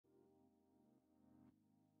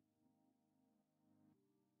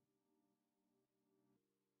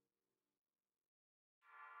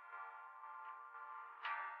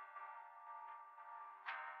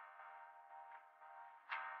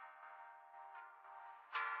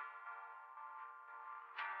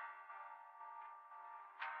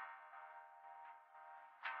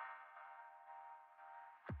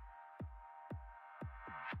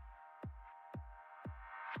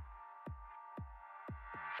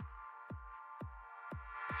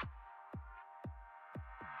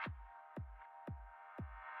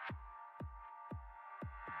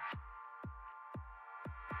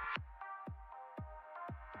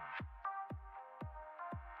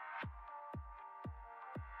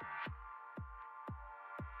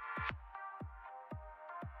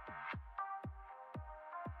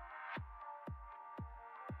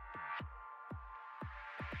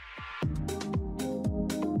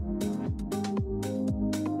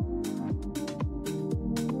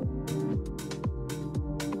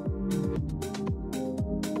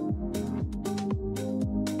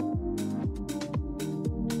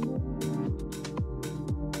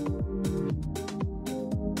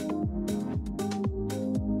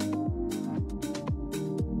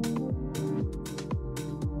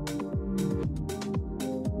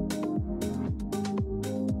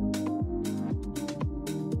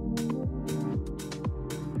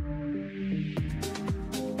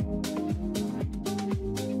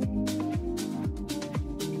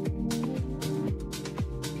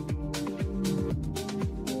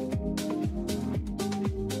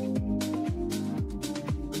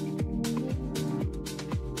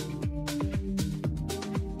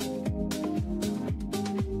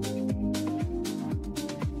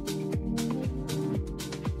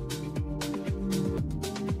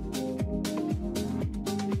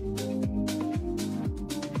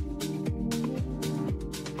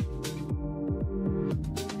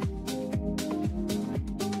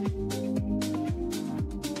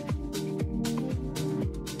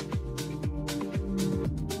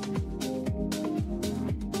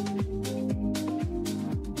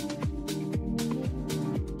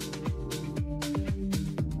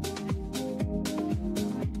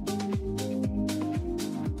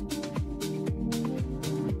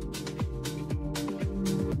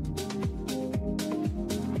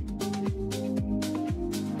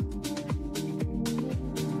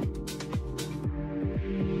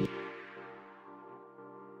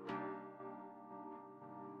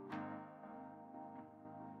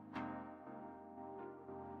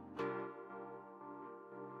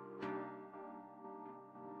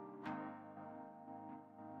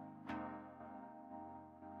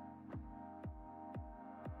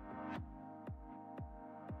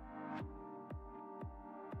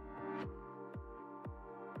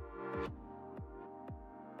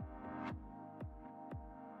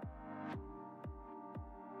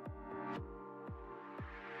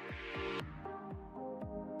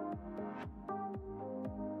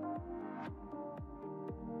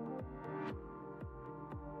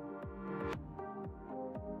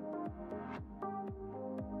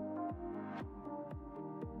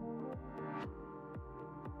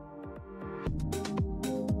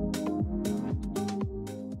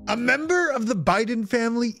A member of the Biden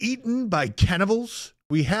family eaten by cannibals.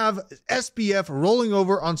 We have SBF rolling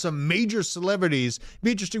over on some major celebrities.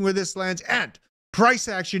 Be interesting where this lands. And price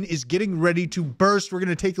action is getting ready to burst. We're going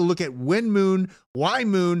to take a look at when moon, why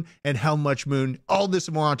moon, and how much moon. All this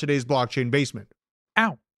and more on today's Blockchain Basement.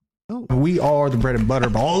 Ow. Oh. We are the bread and butter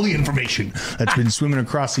of all the information that's been swimming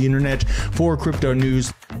across the internet for crypto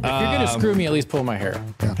news. If you're going to screw me, at least pull my hair.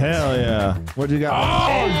 Hell yeah. What do you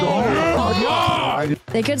got?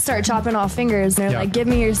 They could start chopping off fingers. They're like, give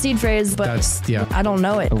me your seed phrase, but I don't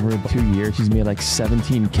know it. Over 2 years, he's made like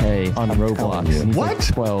 17K on Roblox. And he's What? Like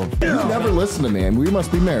 12. You never listen to me, and we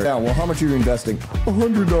must be married. Yeah, well, how much are you investing?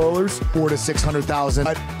 $100. 400 to 600,000.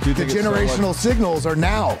 The think it's generational signals are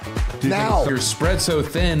now. Now. You're spread so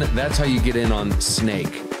thin, that's how you get in on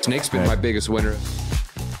Snake. Snake's been my biggest winner.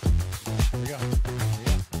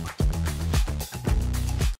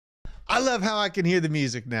 I love how I can hear the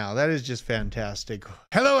music now. That is just fantastic.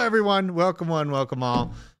 Hello, everyone. Welcome one, welcome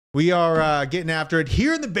all. We are getting after it.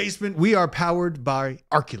 Here in the basement, we are powered by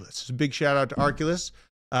Arculus. A big shout out to Arculus,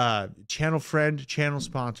 channel friend, channel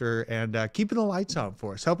sponsor, and keeping the lights on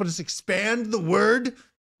for us, helping us expand the word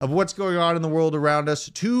of what's going on in the world around us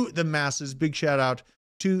to the masses. Big shout out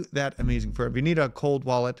to that amazing firm. If you need a cold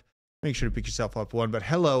wallet, make sure to pick yourself up one. But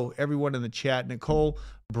hello, everyone in the chat. Nicole,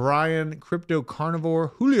 Brian, Crypto Carnivore,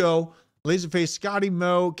 Julio, Laserface, Scotty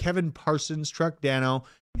Mo, Kevin Parsons, Truck Dano,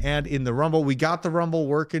 and in the Rumble. We got the Rumble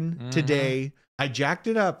working today. I jacked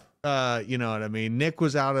it up. You know what I mean? Nick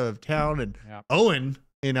was out of town, and Owen,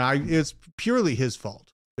 it's purely his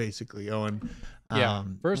fault, basically, Owen. Yeah.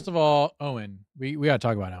 First of all, Owen, we got to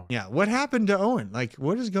talk about Owen. Yeah. What happened to Owen? Like,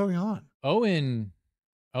 what is going on? Owen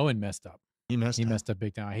messed up. He messed up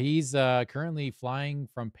big time. He's currently flying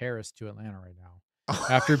from Paris to Atlanta right now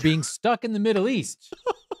after being stuck in the Middle East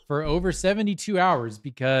for over 72 hours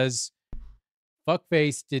because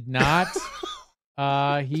fuckface did not.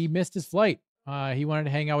 He missed his flight. He wanted to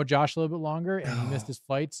hang out with Josh a little bit longer, and he missed his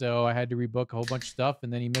flight. So I had to rebook a whole bunch of stuff,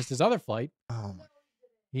 and then he missed his other flight. Oh my!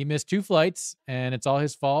 He missed 2 flights, and it's all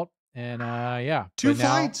his fault. And yeah, 2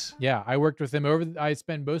 flights. Yeah, I worked with him I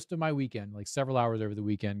spent most of my weekend, like several hours over the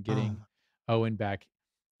weekend, getting Owen back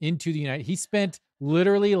into the United. He spent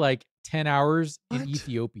literally like 10 hours in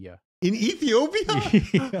Ethiopia. In Ethiopia?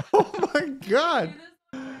 Yeah. Oh my God.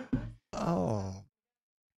 Oh.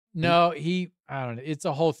 No, I don't know. It's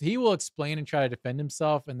a whole, he will explain and try to defend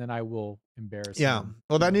himself, and then I will embarrass him.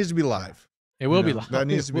 Well, that needs to be live. It will be live. That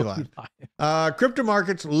needs to be live. Crypto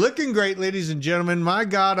markets looking great, ladies and gentlemen. My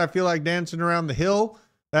God, I feel like dancing around the hill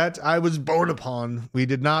that I was born upon. We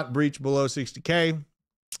did not breach below 60K.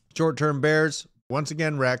 Short-term bears, once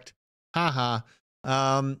again, wrecked. Health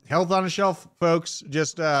on a shelf, folks.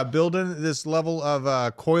 Just building this level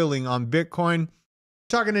of coiling on Bitcoin.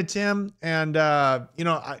 Talking to Tim, and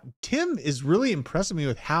Tim is really impressing me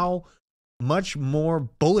with how much more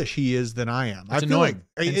bullish he is than I am. It's I feel annoying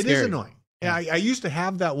like it is annoying. Yeah, I used to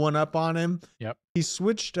have that one up on him. Yep. He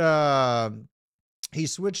switched his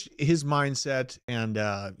mindset, and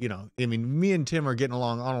me and Tim are getting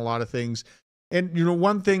along on a lot of things. And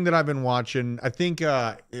one thing that I've been watching, I think we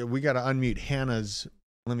got to unmute Hannah's.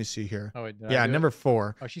 Let me see here. Oh, wait, number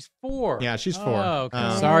 4. Oh, she's 4. Yeah, she's 4. Oh,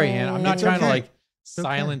 okay. Sorry, Hannah. I'm not It's trying to okay. like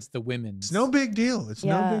silence the women. It's no big deal. It's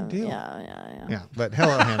no big deal. Yeah. But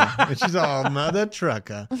hello, Hannah. And she's all mother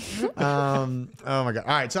trucker. Oh my God. All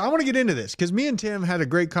right. So I want to get into this because me and Tim had a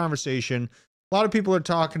great conversation. A lot of people are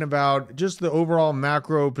talking about just the overall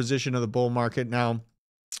macro position of the bull market. Now,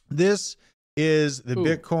 this is the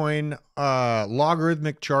Bitcoin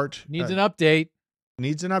logarithmic chart. Needs an update.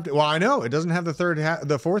 Needs an update. Well, I know it doesn't have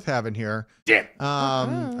the fourth half in here. Damn.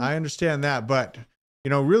 I understand that, but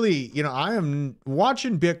really, I am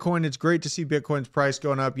watching Bitcoin. It's great to see Bitcoin's price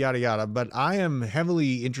going up, yada, yada. But I am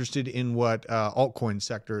heavily interested in what altcoin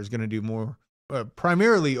sector is going to do more,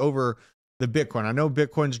 primarily over the Bitcoin. I know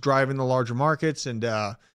Bitcoin's driving the larger markets. And,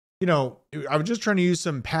 I was just trying to use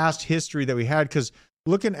some past history that we had, because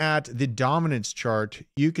looking at the dominance chart,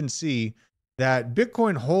 you can see that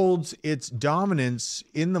Bitcoin holds its dominance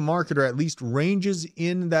in the market, or at least ranges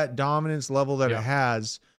in that dominance level that it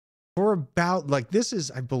has, for about, this is,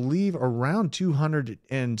 I believe, around 200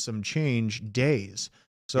 and some change days.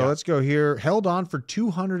 So let's go here. Held on for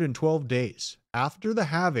 212 days after the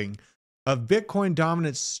halving of Bitcoin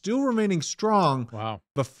dominance still remaining strong. Wow.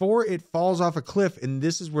 Before it falls off a cliff. And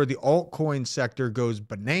this is where the altcoin sector goes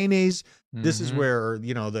bananas. This is where,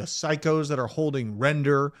 the psychos that are holding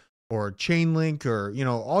Render or Chainlink or,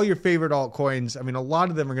 all your favorite altcoins. I mean, a lot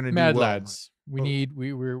of them are going to do well. Mad Lads. We need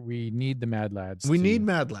the Mad Lads. We need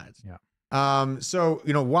Mad Lads. Yeah. So,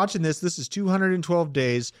 watching this is 212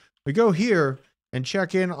 days. We go here and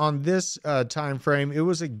check in on this time frame. It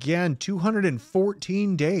was again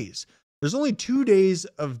 214 days. There's only 2 days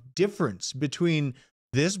of difference between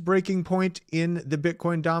this breaking point in the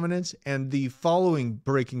Bitcoin dominance and the following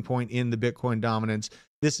breaking point in the Bitcoin dominance.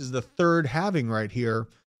 This is the third halving right here.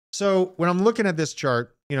 So when I'm looking at this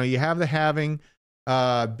chart, you have the halving,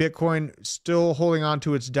 Bitcoin still holding on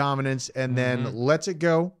to its dominance, and then lets it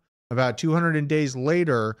go about 200 days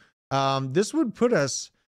later. This would put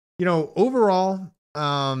us, overall,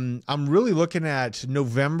 I'm really looking at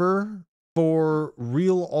November for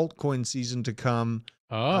real altcoin season to come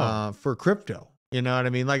for crypto. You know what I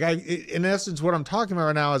mean? In essence, what I'm talking about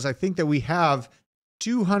right now is I think that we have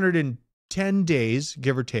 210 days,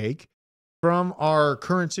 give or take, from our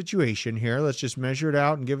current situation here. Let's just measure it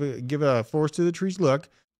out and give a forest to the trees look.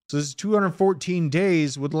 So this is 214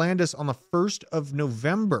 days would land us on the 1st of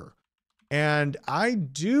November. And I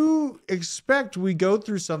do expect we go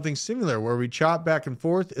through something similar where we chop back and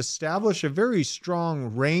forth, establish a very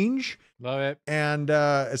strong range. Love it. And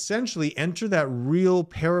essentially enter that real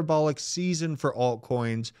parabolic season for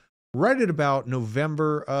altcoins right at about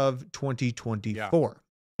November of 2024.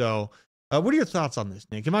 So what are your thoughts on this,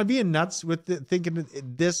 Nick? Am I being nuts with thinking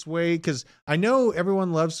this way? Because I know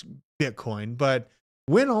everyone loves Bitcoin, but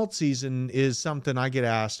when alt season is something I get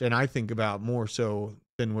asked and I think about more so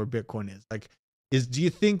than where Bitcoin is. Do you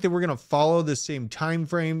think that we're going to follow the same time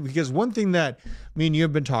frame? Because one thing that me and you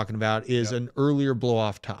have been talking about is an earlier blow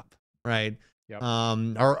off top, right?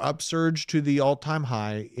 Our upsurge to the all-time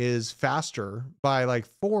high is faster by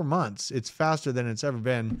 4 months. It's faster than it's ever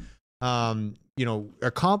been.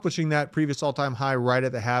 Accomplishing that previous all-time high right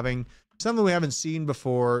at the halving, something we haven't seen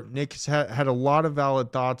before. Nick has had a lot of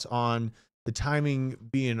valid thoughts on the timing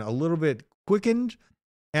being a little bit quickened.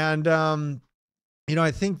 And, I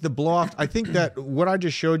think the blow off, I think that what I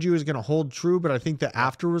just showed you is going to hold true, but I think the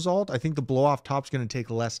after result, I think the blow off top is going to take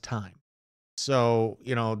less time. So,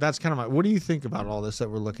 that's kind of what do you think about all this that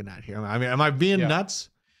we're looking at here? I mean, am I being nuts?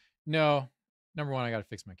 No. Number one, I got to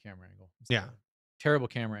fix my camera angle. Terrible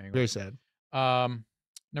camera angle. Very sad.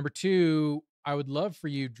 Number two, I would love for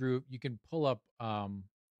you, Drew, you can pull up the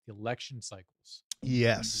election cycles.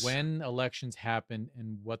 Yes. When elections happen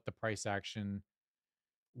and what the price action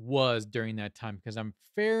was during that time, because I'm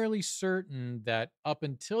fairly certain that up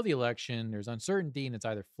until the election, there's uncertainty and it's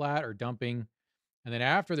either flat or dumping. And then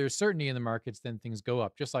after there's certainty in the markets, then things go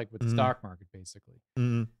up, just like with the stock market, basically.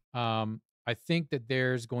 I think that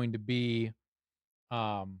there's going to be,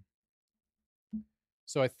 so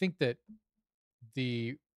I think that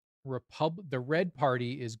the Red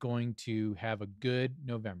Party is going to have a good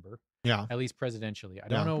November. Yeah. At least presidentially. I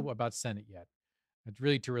don't know about Senate yet. It's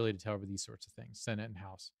really too early to tell over these sorts of things, Senate and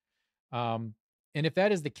House. And if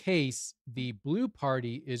that is the case, the Blue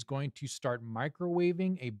Party is going to start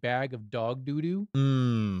microwaving a bag of dog doo-doo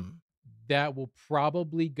that will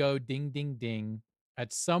probably go ding, ding, ding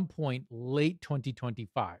at some point late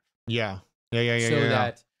 2025. Yeah. So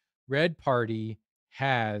that Red Party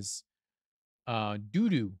has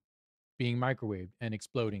doo-doo being microwaved and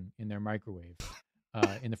exploding in their microwave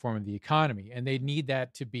in the form of the economy. And they need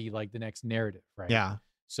that to be like the next narrative, right? Yeah.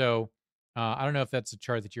 So I don't know if that's a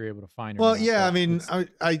chart that you're able to find. Well, yeah, I mean,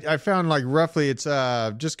 I found like roughly it's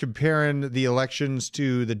just comparing the elections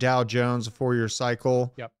to the Dow Jones 4-year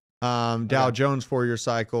cycle. Yep. Dow Jones 4-year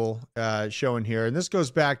cycle showing here. And this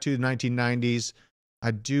goes back to the 1990s,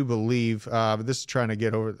 I do believe. But this is trying to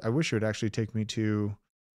get over. I wish it would actually take me to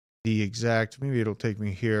the exact, maybe it'll take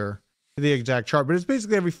me here to the exact chart, but it's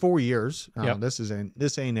basically every 4 years. This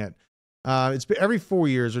ain't it. It's every 4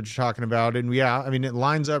 years what you're talking about. And yeah, I mean, it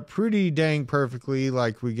lines up pretty dang perfectly.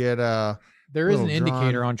 Like we get there is an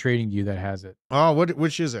indicator on TradingView that has it. Oh,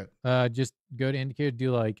 which is it? Just go to indicator,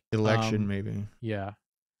 do like election, maybe. Yeah.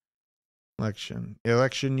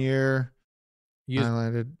 Election year.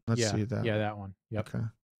 Highlighted. Let's see that. Yeah, that one. Yep. Okay.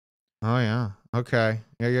 Oh yeah. Okay.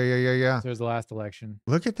 Yeah. So it was the last election.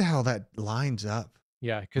 Look at how that lines up.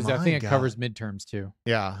 Yeah, because I think it covers midterms too.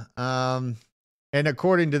 Yeah. And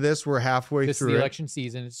according to this, we're halfway through. This is the election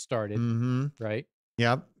season. It started, right?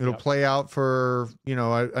 Yep. It'll play out for,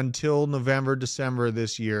 until November, December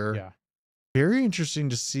this year. Yeah. Very interesting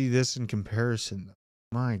to see this in comparison.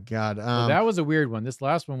 My God. Well, that was a weird one. This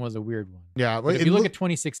last one was a weird one. Yeah. But if you look at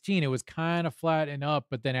 2016, it was kind of flat and up.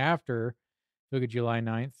 But then after, look at July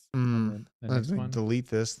 9th. The next one. Delete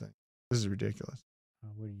this thing. This is ridiculous.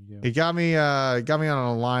 What did you do? It got me on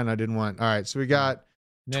a line I didn't want. All right. So we got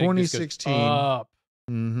 2016 up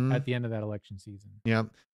at the end of that election season. Yep.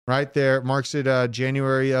 Right there. Marks it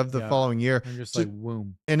January of the following year. And just like,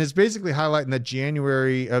 boom. And it's basically highlighting that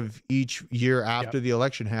January of each year after the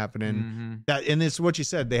election happening. And it's what you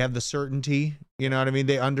said. They have the certainty. You know what I mean?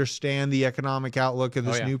 They understand the economic outlook of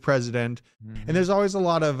this new president. And there's always a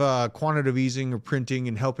lot of quantitative easing or printing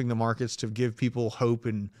and helping the markets to give people hope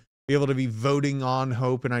and be able to be voting on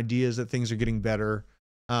hope and ideas that things are getting better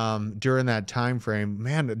during that time frame.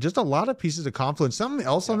 Man, just a lot of pieces of confluence. Something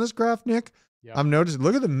else on this graph, Nick? Yep. I'm noticing,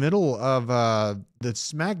 look at the middle of the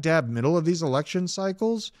smack dab middle of these election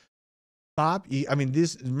cycles.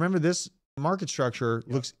 Remember this market structure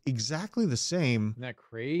looks exactly the same. Isn't that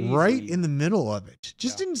crazy? Right in the middle of it.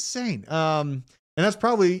 Just insane. And that's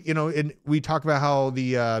probably, and we talk about how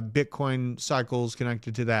the Bitcoin cycles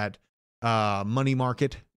connected to that money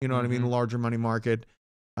market, you know what I mean? The larger money market.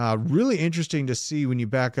 Really interesting to see when you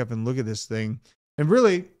back up and look at this thing. And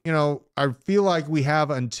really, I feel like we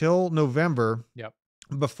have until November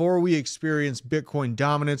before we experience Bitcoin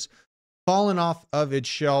dominance, falling off of its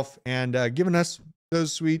shelf and giving us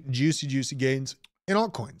those sweet, juicy gains in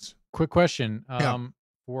altcoins. Quick question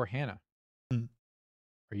for Hannah.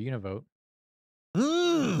 Are you going to vote?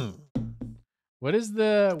 What's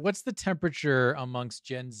the temperature amongst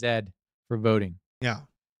Gen Z for voting? Yeah.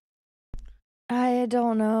 I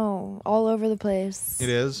don't know. All over the place. It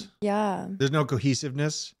is? Yeah. There's no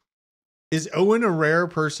cohesiveness. Is Owen a rare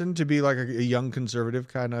person to be like a young conservative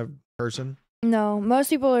kind of person? No. Most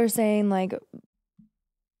people are saying most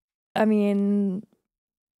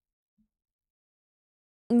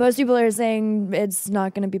people are saying it's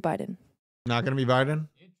not going to be Biden. Not going to be Biden?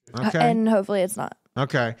 Okay. And hopefully it's not.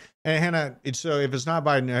 Okay. And Hannah, so if it's not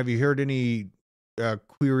Biden, have you heard any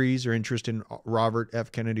queries or interest in Robert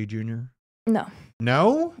F. Kennedy Jr.? No.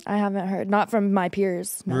 No? I haven't heard. Not from my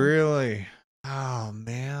peers. No. Really? Oh,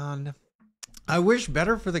 man. I wish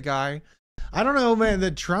better for the guy. I don't know, man. The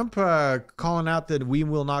Trump calling out that we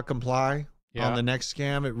will not comply on the next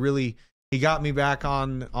scam. He got me back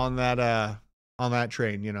on that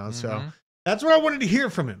train, So that's what I wanted to hear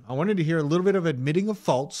from him. I wanted to hear a little bit of admitting of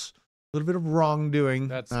faults, a little bit of wrongdoing.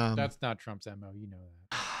 That's not Trump's MO. You know that.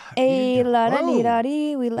 Hey,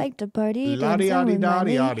 la-da-dee-da-dee, we like to party.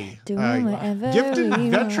 La-dee-da-dee-da-dee-da-dee. Doing whatever Gifted we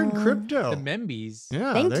veteran want. crypto. The Membies.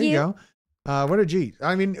 Yeah, Thank there you. go. What a G.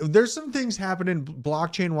 I mean, there's some things happening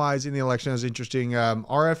blockchain-wise in the election that was interesting.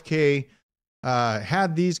 RFK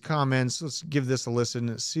had these comments. Let's give this a listen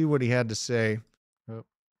and see what he had to say. Oh.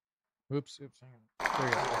 Oops. Hang on. There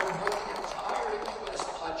you go.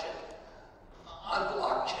 On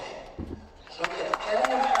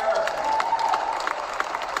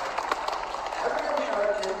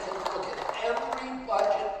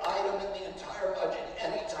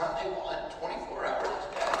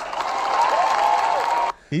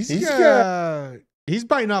He's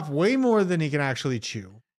biting off way more than he can actually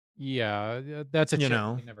chew. Yeah, that's a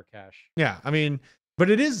check we never cash. Yeah, I mean,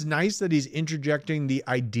 but it is nice that he's interjecting the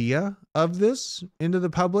idea of this into the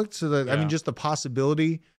public, so that I mean, just the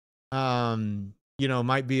possibility,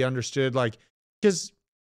 might be understood. Like, because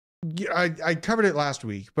I covered it last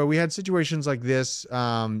week, but we had situations like this: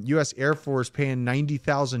 U.S. Air Force paying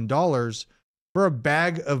 $90,000 for a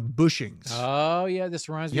bag of bushings. Oh yeah, this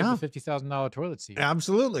reminds me of the $50,000 toilet seat.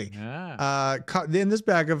 Absolutely. Yeah. Then this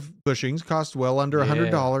bag of bushings cost well under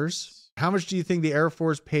 $100. How much do you think the Air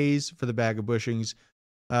Force pays for the bag of bushings?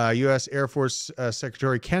 U.S. Air Force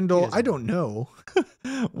Secretary Kendall, I don't know,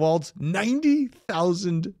 waltz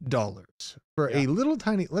 $90,000 for a little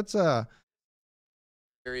tiny. Let's There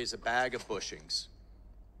is a bag of bushings.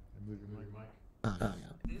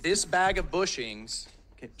 This bag of bushings,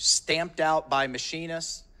 stamped out by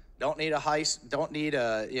machinists, don't need a high school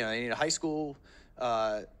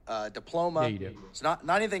diploma. Yeah, you do. It's not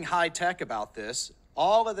anything high tech about this.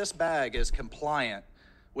 All of this bag is compliant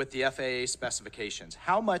with the FAA specifications.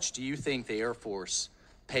 How much do you think the Air Force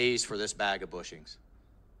pays for this bag of bushings?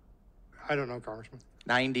 I don't know, Congressman.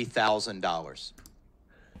 $90,000.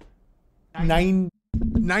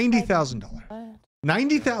 $90,000.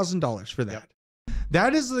 $90,000 for that. Yep.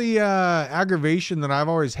 That is the aggravation that I've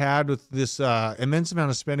always had with this immense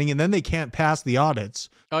amount of spending, and then they can't pass the audits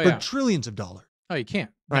for trillions of dollars. Oh, you can't.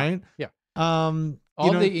 Right? Yeah. All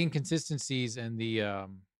the inconsistencies and the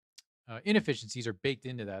inefficiencies are baked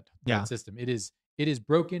into that system. It is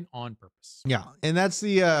broken on purpose. Yeah, and that's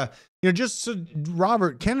the just so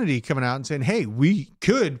Robert Kennedy coming out and saying, "Hey, we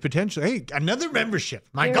could potentially another membership."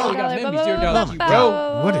 My God,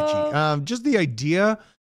 what a G! Just the idea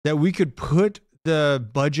that we could put the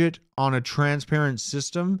budget on a transparent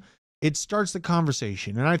system, it starts the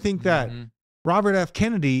conversation, and I think that Robert F.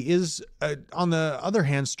 Kennedy is, on the other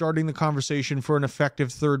hand, starting the conversation for an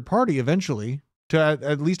effective third party eventually to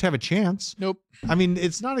at least have a chance. Nope. I mean,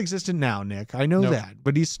 it's not existent now, Nick. I know that,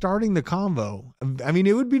 but he's starting the convo. I mean,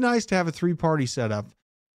 it would be nice to have a three-party setup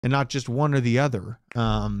and not just one or the other.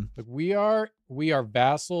 Look, we are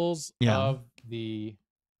vassals of the.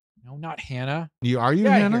 No, not Hannah. Are you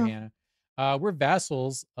yeah, Hannah? Hannah. We're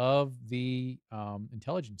vassals of the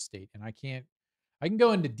intelligence state, and I can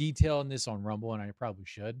go into detail on this on Rumble, and I probably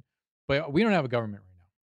should, but we don't have a government right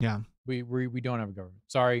now. Yeah, we don't have a government.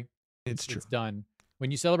 Sorry, it's true. It's done. When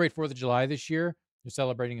you celebrate 4th of July this year, you're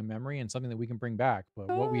celebrating a memory and something that we can bring back. But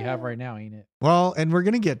what we have right now ain't it. Well, and we're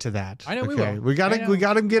gonna get to that. I know we will. We got to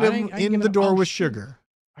get him in the door with sugar.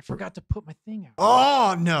 I forgot to put my thing out.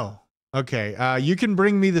 Oh no. Okay, you can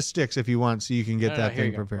bring me the sticks if you want, so you can get that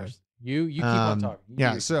thing prepared. You keep on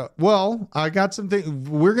talking. So, I got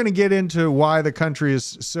something. We're going to get into why the country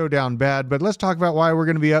is so down bad, but let's talk about why we're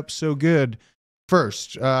going to be up so good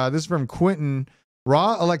first. This is from Quentin.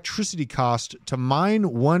 Raw electricity cost to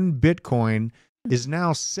mine 1 Bitcoin is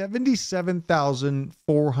now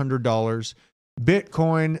 $77,400.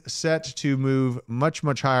 Bitcoin set to move much,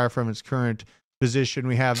 much higher from its current position.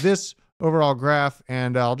 We have this overall graph,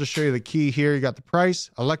 and I'll just show you the key here. You got the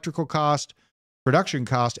price, electrical cost, production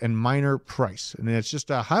cost, and miner price. And it's just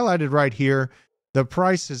highlighted right here. The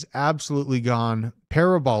price has absolutely gone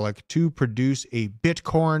parabolic to produce a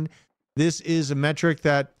Bitcoin. This is a metric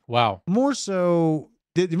that, more so,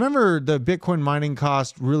 remember the Bitcoin mining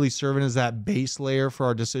cost really serving as that base layer for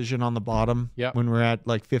our decision on the bottom when we're at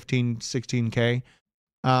like 15, 16K?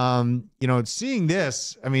 Seeing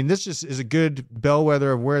this, I mean, this just is a good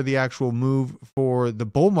bellwether of where the actual move for the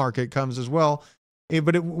bull market comes as well.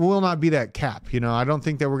 But it will not be that cap. I don't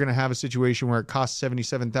think that we're going to have a situation where it costs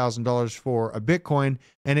 $77,000 for a Bitcoin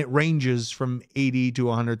and it ranges from $80,000 to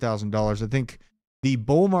 $100,000. I think the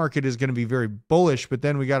bull market is going to be very bullish, but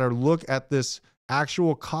then we got to look at this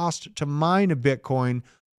actual cost to mine a Bitcoin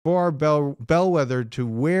for our bellwether to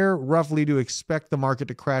where roughly to expect the market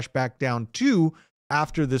to crash back down to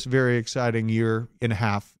after this very exciting year and a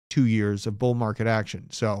half, 2 years of bull market action.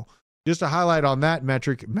 So just a highlight on that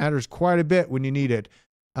metric, it matters quite a bit when you need it.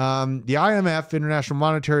 The IMF, International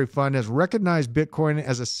Monetary Fund, has recognized Bitcoin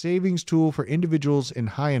as a savings tool for individuals in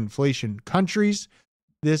high inflation countries.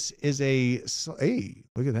 This is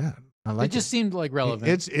look at that. I like it. Just seemed like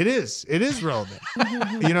relevant. It is relevant.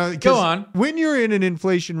 Go on. When you're in an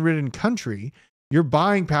inflation-ridden country, your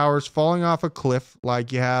buying power is falling off a cliff,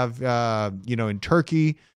 like you have, in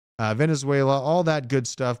Turkey, Venezuela, all that good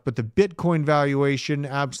stuff. But the Bitcoin valuation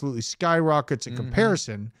absolutely skyrockets in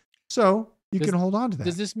comparison. So you can hold on to that.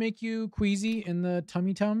 Does this make you queasy in the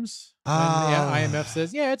tummy tums? When the IMF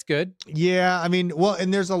says, yeah, it's good. Yeah, I mean,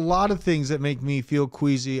 and there's a lot of things that make me feel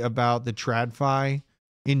queasy about the TradFi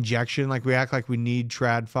injection. Like we act like we need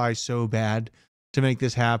TradFi so bad to make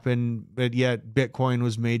this happen, but yet Bitcoin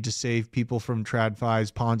was made to save people from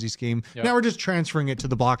TradFi's Ponzi scheme. Yep. Now we're just transferring it to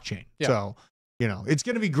the blockchain. Yep. So, it's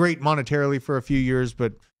going to be great monetarily for a few years,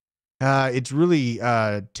 but it's really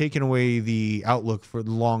taken away the outlook for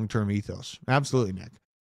the long-term ethos. Absolutely, Nick.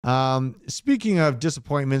 Speaking of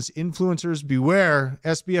disappointments, influencers beware.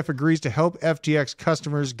 SBF agrees to help FTX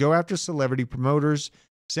customers go after celebrity promoters.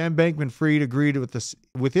 Sam Bankman-Fried agreed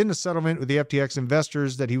within a settlement with the FTX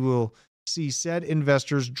investors that he will see said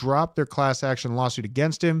investors drop their class action lawsuit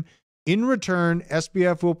against him. In return,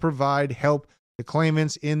 SBF will provide help to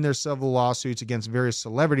claimants in their civil lawsuits against various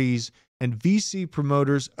celebrities and VC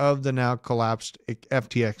promoters of the now collapsed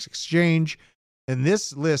FTX exchange. And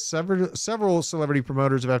this lists several celebrity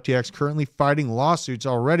promoters of FTX currently fighting lawsuits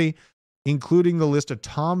already, including the list of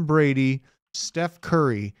Tom Brady, Steph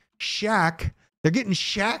Curry, Shaq. They're getting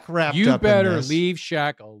Shaq wrapped up in this. You better leave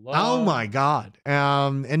Shaq alone. Oh my God.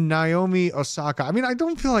 And Naomi Osaka. I mean, I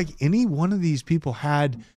don't feel like any one of these people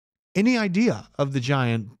had any idea of the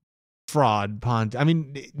giant fraud pond. I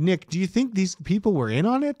mean, Nick, do you think these people were in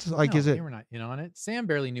on it? Like, No, is it? they were not in on it. Sam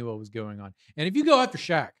barely knew what was going on. And if you go after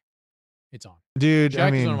Shaq, it's on. Dude,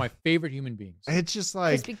 Shaq is one of my favorite human beings. It's just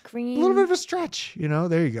like Krispy a Kreme. little bit of a stretch,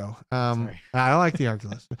 There you go. I like the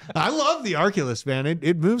Arculus. I love the Arculus, man.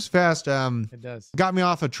 It moves fast. It does. Got me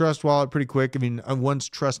off a Trust wallet pretty quick. I mean, once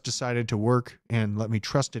Trust decided to work and let me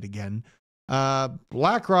trust it again.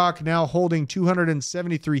 BlackRock now holding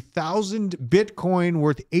 273,000 Bitcoin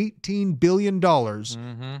worth $18 billion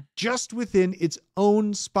just within its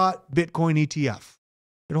own spot Bitcoin ETF.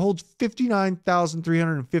 It holds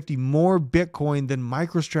 59,350 more Bitcoin than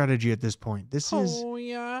MicroStrategy at this point. This is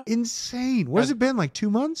insane. What has it been, like 2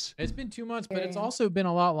 months? It's been 2 months, but it's also been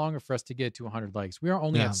a lot longer for us to get to 100 likes. We are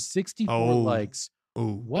only at 64 likes.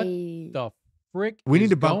 What the frick we is need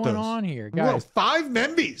to bump going those on here, Whoa, guys? 5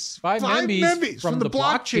 membies. 5 membies from the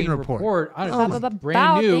blockchain report. I don't know,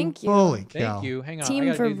 brand new. Thank you. Holy cow. Thank you. Hang on. Team I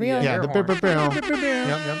gotta for do the, real. Yeah, air the horn.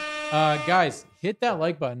 yep. Guys, hit that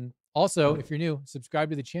like button. Also, if you're new,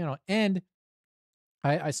 subscribe to the channel. And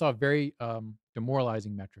I saw a very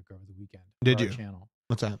demoralizing metric over the weekend. Did for you? our channel.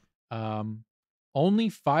 What's that? Only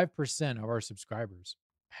 5% of our subscribers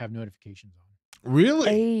have notifications on. Really?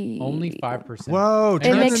 Hey. Only 5%. Whoa, And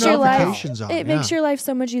turn makes the your life- notifications on. It makes your life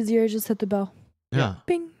so much easier. Just hit the bell. Yeah.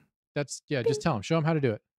 Bing. Just tell them. Show them how to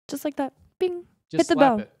do it. Just like that. Bing. Just Hit the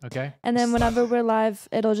slap bell. it, okay? And then whenever we're live,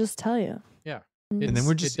 it'll just tell you. Yeah. And then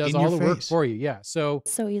we're just it does in all your the work face. for you. Yeah. So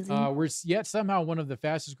So easy. we're yet somehow one of the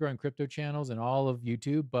fastest growing crypto channels in all of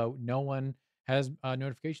YouTube, but no one has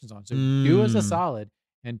notifications on. So do us a solid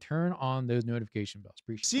and turn on those notification bells.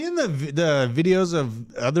 Appreciate Seeing the videos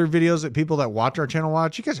of other videos that people that watch our channel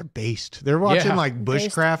watch, you guys are based. They're watching like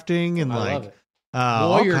bushcrafting and I like love it. all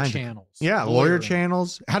Lawyer kinds channels. lawyer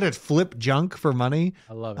channels. How to flip junk for money.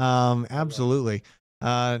 I love it. Absolutely.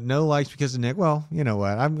 No likes because of Nick. Well, you know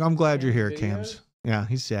what? I'm glad you're here, Videos? Cams. Yeah,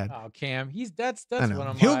 he's sad. Oh, Cam, that's I know. one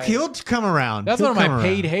of He'll my come around. that's He'll one of my come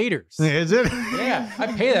paid around. haters. Is it? Yeah, I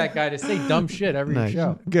pay that guy to say dumb shit every Nice.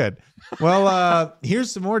 show. Good. Well,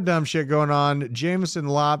 here's some more dumb shit going on. Jameson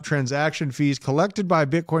Lopp transaction fees collected by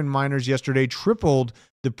Bitcoin miners yesterday tripled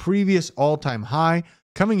the previous all-time high,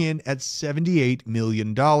 coming in at $78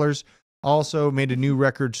 million. Also made a new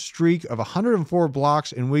record streak of 104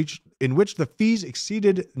 blocks in which the fees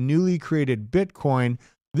exceeded newly created Bitcoin.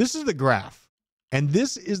 This is the graph. And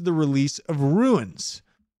this is the release of Ruins.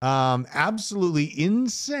 Absolutely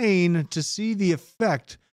insane to see the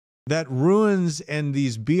effect that Ruins and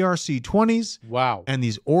these BRC20s and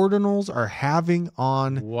these ordinals are having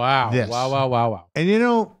on this. Wow.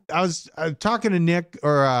 And I was talking to Nick,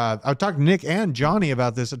 I was talking to Nick and Johnny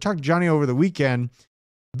about this. I talked to Johnny over the weekend.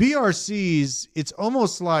 BRCs, it's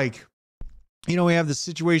almost like, we have this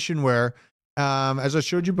situation where, as I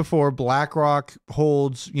showed you before, BlackRock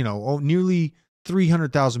holds, nearly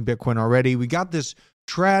 300,000 Bitcoin already. We got this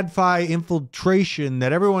TradFi infiltration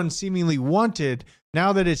that everyone seemingly wanted.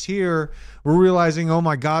 Now that it's here, we're realizing, oh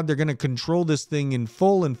my God, they're going to control this thing in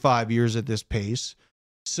full in 5 years at this pace.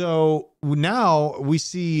 So now we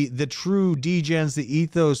see the true degens, the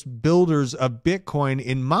ethos builders of Bitcoin,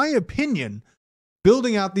 in my opinion,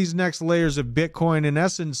 building out these next layers of Bitcoin, in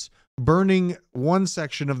essence, burning one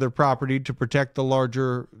section of their property to protect the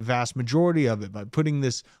larger vast majority of it by putting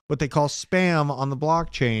this, what they call spam, on the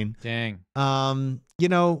blockchain. Dang.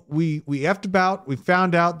 We effed about, we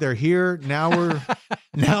found out they're here. Now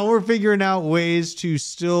we're figuring out ways to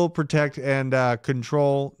still protect and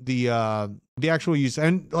control the actual use.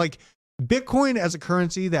 And like Bitcoin as a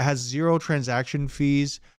currency that has zero transaction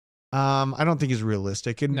fees, I don't think is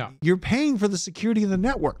realistic. And No. you're paying for the security of the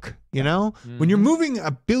network. You know, when you're moving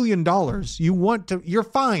 $1 billion, you're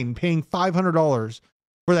fine paying $500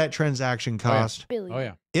 for that transaction cost. Oh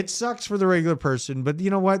yeah. It sucks for the regular person, but you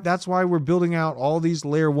know what? That's why we're building out all these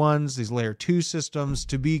layer 1s, these layer 2 systems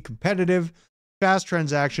to be competitive, fast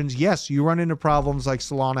transactions. Yes, you run into problems like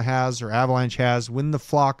Solana has or Avalanche has when the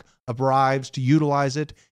flock arrives to utilize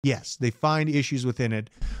it. Yes, they find issues within it,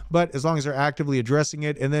 but as long as they're actively addressing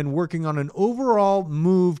it and then working on an overall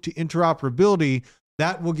move to interoperability,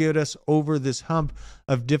 that will get us over this hump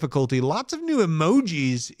of difficulty. Lots of new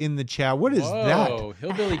emojis in the chat. What is that?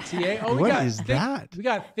 Hillbilly TA. Oh, What is that? We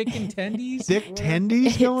got thick and tendies. Thick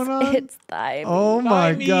tendies going on? It's thigh. Oh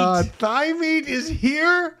my Thigh meat. God. Thigh meat is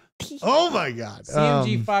here? Oh my God.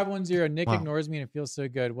 CMG 510. Nick wow. ignores me and it feels so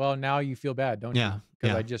good. Well, now you feel bad, don't Yeah, you?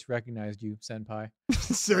 Because yeah. I just recognized you, Senpai.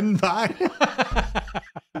 Senpai.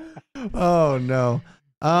 Oh no.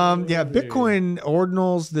 Yeah, Bitcoin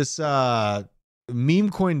ordinals, this meme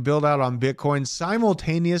coin build out on Bitcoin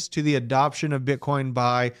simultaneous to the adoption of Bitcoin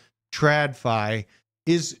by TradFi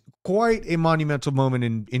is quite a monumental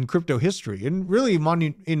moment in crypto history and really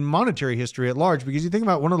in monetary history at large, because you think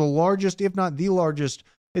about one of the largest, if not the largest,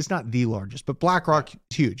 it's not the largest, but BlackRock is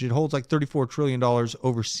huge. It holds like $34 trillion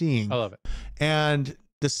overseeing. I love it. And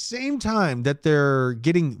the same time that they're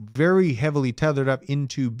getting very heavily tethered up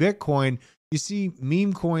into Bitcoin, you see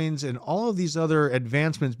meme coins and all of these other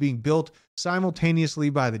advancements being built simultaneously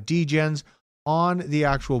by the degens on the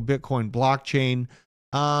actual Bitcoin blockchain.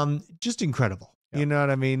 Just incredible. Yep. You know what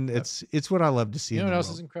I mean? Yep. It's what I love to see. You know in what the else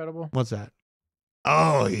world. is incredible? What's that?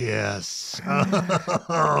 Oh yes.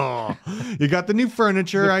 You got the new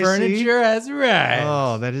furniture. The I see. furniture has arrived.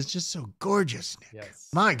 Oh, that is just so gorgeous, Nick. Yes.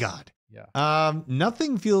 My God. Yeah.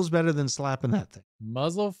 Nothing feels better than slapping that thing.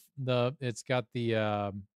 Muzzle. It's got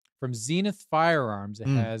the from Zenith Firearms. It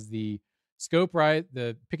has the scope right,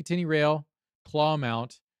 the Picatinny rail, claw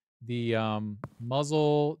mount, the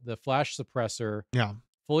muzzle, the flash suppressor. Yeah.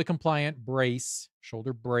 Fully compliant brace,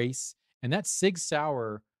 shoulder brace, and that Sig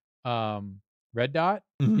Sauer red dot.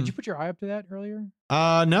 Mhm. Did you put your eye up to that earlier?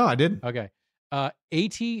 No, I didn't. Okay.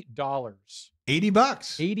 $80.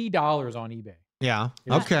 $80. $80 on eBay. Yeah.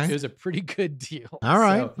 It was, Okay. It was a pretty good deal. All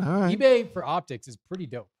right. So, all right. eBay for optics is pretty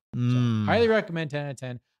dope. Mm. So highly recommend 10 out of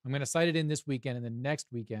 10. I'm going to cite it in this weekend, and then next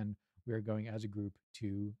weekend we are going as a group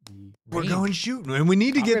to the We're range. going shooting, and we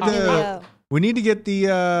need to get Video.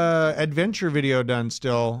 the adventure video done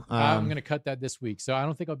still. I'm going to cut that this week, so I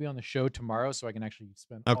don't think I'll be on the show tomorrow, so I can actually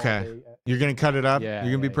spend all Okay. day You're gonna cut it up. Yeah,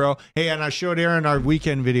 You're gonna be yeah, pro. Hey, and I showed Aaron our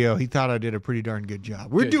weekend video. He thought I did a pretty darn good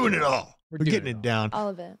job. We're Good doing job. it all. We're We're doing getting it it all. down. All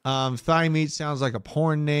of it. Thigh meat sounds like a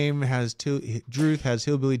porn name. Druth has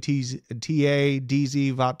hillbilly TA,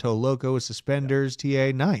 DZ, Vato Loco with suspenders,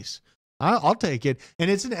 TA. Nice. I'll take it.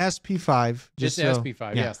 And it's an SP5. Just so-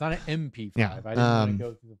 SP5. Yeah. It's not an MP5. Yeah, I didn't want to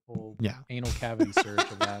go through the full yeah. anal cavity search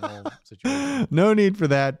of that whole situation. No need for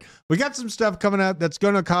that. We got some stuff coming up that's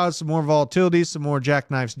going to cause some more volatility, some more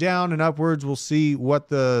jackknives down and upwards. We'll see what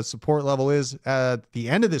the support level is at the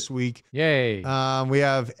end of this week. Yay. We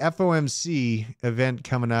have FOMC event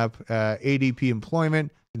coming up, ADP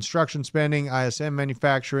employment, construction spending, ISM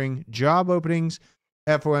manufacturing, job openings,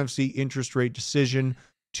 FOMC interest rate decision,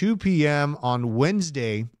 2 p.m. on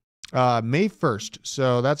Wednesday, May 1st.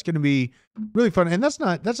 So that's going to be really fun. And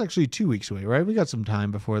that's actually 2 weeks away, right? We got some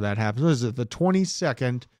time before that happens. What is it? The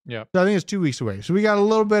 22nd. Yeah. So I think it's 2 weeks away. So we got a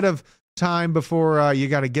little bit of time before you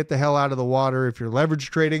got to get the hell out of the water if you're leverage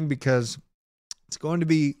trading, because it's going to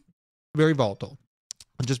be very volatile.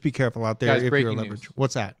 Just be careful out there Guys, if you're a breaking leverage. news.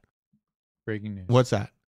 What's that? Breaking news. What's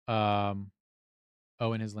that?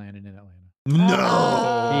 Owen has landed in Atlanta.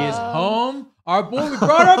 No. He is home. Our boy, we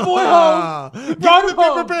brought our boy home. We brought him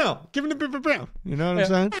home. Give him the paper bill. You know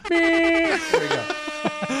what I'm saying? There we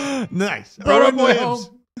go. Nice. Brought our Owen boy Williams.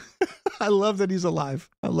 home. I love that he's alive.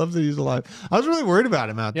 I love that he's alive. I was really worried about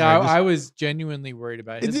him out Yeah, there. I was genuinely worried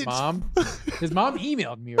about it. His mom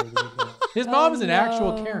emailed me over the weekend. His mom is an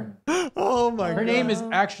actual Karen. Oh my God. Her name is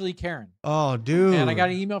actually Karen. Oh, dude. And I got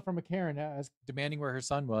an email from a Karen demanding where her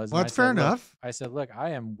son was. Well, and that's I said, fair "Look," enough. I said, look,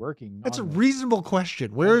 I am working. That's a on this. reasonable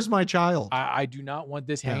question. Where is my child? I do not want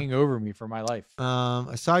this Yeah. hanging over me for my life.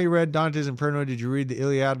 I saw you read Dante's Inferno. Did you read the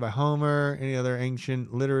Iliad by Homer? Any other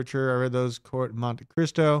ancient literature? I read those.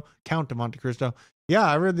 Count of Monte Cristo. Yeah,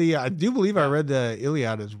 I read I do believe I read the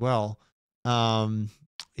Iliad as well.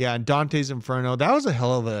 Yeah, and Dante's Inferno. That was a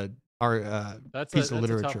hell of a piece of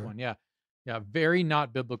literature. A tough one. Yeah. Yeah. Very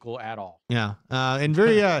not biblical at all. Yeah, and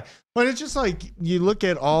very. But it's just like you look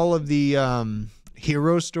at all of the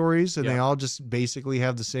hero stories, and they all just basically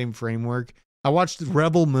have the same framework. I watched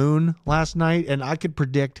Rebel Moon last night, and I could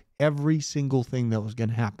predict every single thing that was going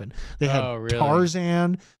to happen. They had really?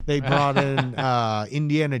 Tarzan. They brought in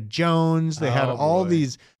Indiana Jones. They had all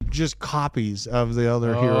these just copies of the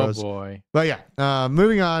other heroes. Oh, boy. But yeah,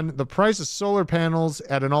 moving on. The price of solar panels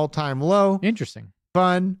at an all-time low. Interesting.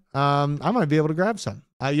 Fun. I might be able to grab some.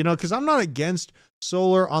 Because I'm not against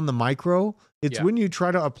solar on the micro. It's when you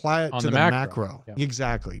try to apply it on to the macro. Yeah.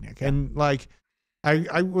 Exactly, Nick. And like,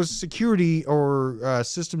 I was security or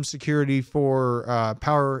system security for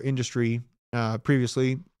power industry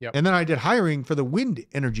previously. Yep. And then I did hiring for the wind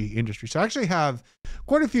energy industry. So I actually have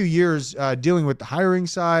quite a few years dealing with the hiring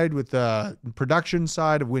side, with the production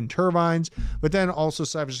side of wind turbines, but then also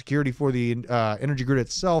cybersecurity for the energy grid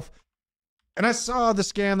itself. And I saw the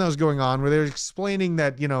scam that was going on where they're explaining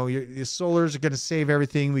that, your solars are going to save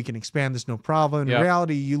everything. We can expand this no problem. In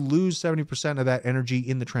reality, you lose 70% of that energy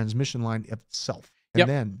in the transmission line itself. And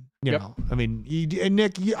then, I mean, and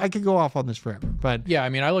Nick, I could go off on this forever. But yeah, I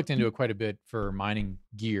mean, I looked into it quite a bit for mining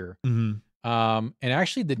gear. And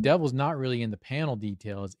actually, the devil's not really in the panel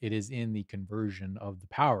details. It is in the conversion of the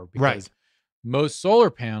power. Because most solar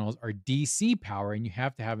panels are DC power, and you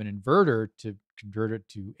have to have an inverter to convert it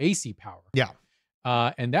to AC power. Yeah.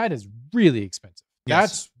 And that is really expensive. Yes.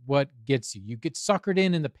 That's what gets you. You get suckered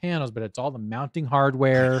in the panels, but it's all the mounting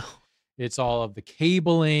hardware. It's all of the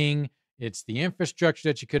cabling. It's the infrastructure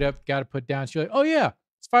that you could have got to put down. So you're like, oh yeah,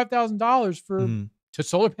 it's $5,000 to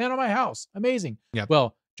solar panel my house. Amazing. Yep.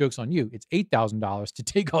 Well, joke's on you. It's $8,000 to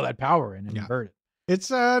take all that power in and invert it. It's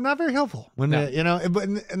not very helpful when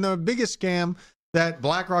and the biggest scam that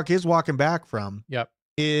BlackRock is walking back from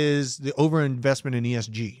is the overinvestment in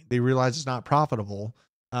ESG. They realize it's not profitable.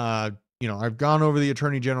 I've gone over the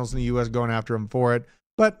attorney generals in the U.S. going after them for it,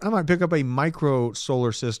 but I might pick up a micro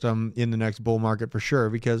solar system in the next bull market for sure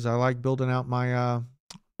because I like building out my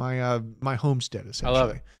my homestead essentially. I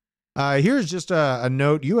love it. Here's just a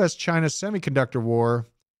note: U.S.-China semiconductor war.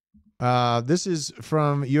 This is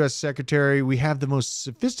from U.S. Secretary. We have the most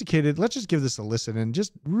sophisticated. Let's just give this a listen and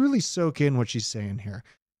just really soak in what she's saying here.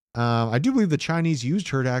 I do believe the Chinese used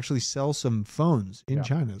her to actually sell some phones in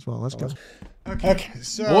China as well. Let's go. Okay.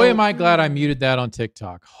 So, boy, am I glad I muted that on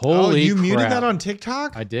TikTok. Holy you crap. muted that on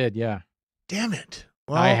TikTok? I did, yeah. Damn it.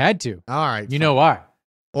 Well, I had to. All right. You know why?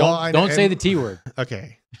 Well, don't say the T word.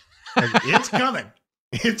 Okay. It's coming.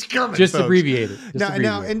 It's coming. Just folks. abbreviate it.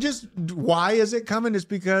 Now, and just why is it coming? Is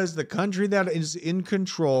because the country that is in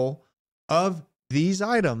control of these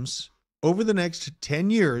items over the next 10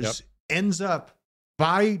 years ends up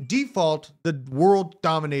by default the world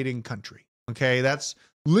dominating country. Okay. That's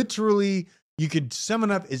literally, you could sum it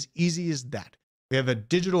up as easy as that. We have a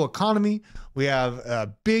digital economy. We have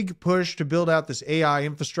a big push to build out this AI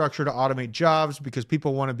infrastructure to automate jobs because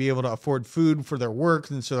people want to be able to afford food for their work.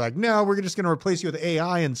 And so like, no, we're just going to replace you with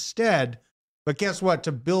AI instead. But guess what?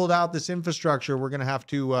 To build out this infrastructure, we're going to have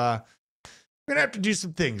to do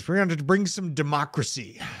some things. We're going to have to bring some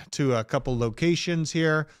democracy to a couple locations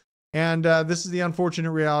here. And this is the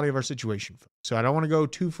unfortunate reality of our situation. So I don't want to go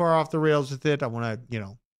too far off the rails with it. I want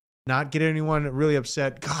to, not get anyone really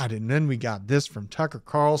upset. God, and then we got this from Tucker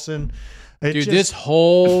Carlson. This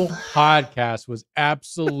whole podcast was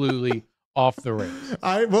absolutely off the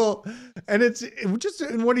rails. And it's just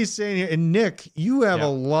in what he's saying here. And Nick, you have a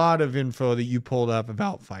lot of info that you pulled up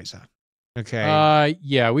about FISA. Okay.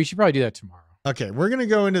 Yeah, we should probably do that tomorrow. Okay, we're gonna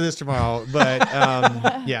go into this tomorrow, but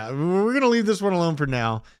we're gonna leave this one alone for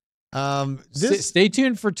now. Stay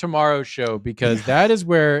tuned for tomorrow's show because that is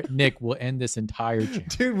where Nick will end this entire channel.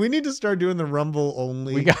 Dude, we need to start doing the Rumble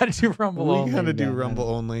only. We got to do Rumble only. We got to do Rumble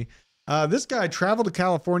only. This guy traveled to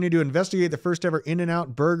California to investigate the first ever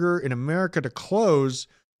In-N-Out burger in America to close.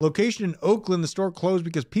 Location in Oakland, the store closed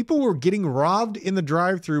because people were getting robbed in the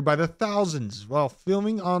drive-thru by the thousands while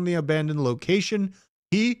filming on the abandoned location.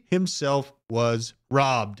 He himself was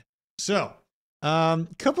robbed. So,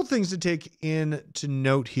 couple things to take in to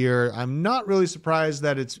note here. I'm not really surprised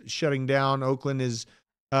that it's shutting down. Oakland is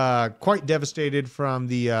quite devastated from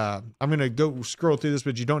the I'm going to go scroll through this,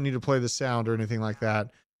 but you don't need to play the sound or anything like that.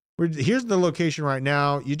 Here's the location right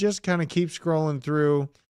now. You just kind of keep scrolling through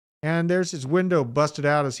and there's his window busted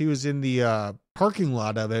out as he was in the parking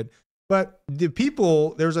lot of it. But the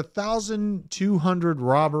people, there's 1,200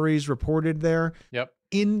 robberies reported there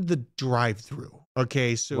in the drive-thru.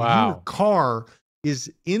 Okay, so your car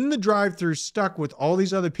is in the drive-thru stuck with all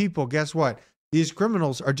these other people. Guess what? These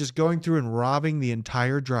criminals are just going through and robbing the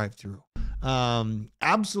entire drive-thru.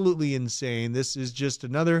 Absolutely insane. This is just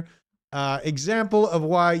another example of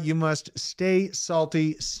why you must stay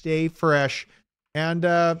salty, stay fresh, and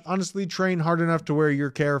honestly train hard enough to where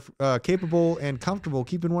you're capable and comfortable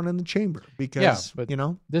keeping one in the chamber, because but you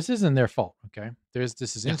know, this isn't their fault. Okay, this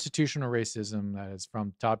is institutional racism that is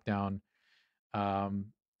from top down,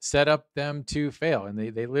 set up them to fail, and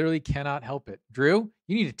they literally cannot help it. Drew,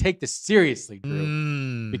 you need to take this seriously,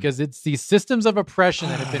 Drew, because it's these systems of oppression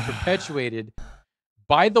that have been perpetuated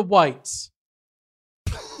by the whites.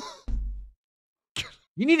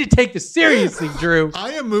 You need to take this seriously, Drew.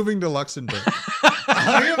 I am moving to Luxembourg.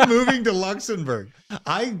 I am moving to Luxembourg.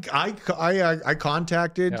 I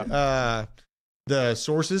contacted the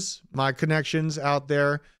sources, my connections out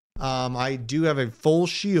there. I do have a full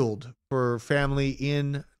shield for family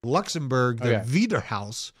in Luxembourg, the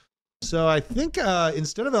Wiederhaus. So I think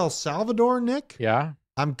instead of El Salvador, Nick,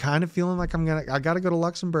 I'm kind of feeling like I got to go to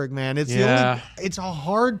Luxembourg, man. It's it's a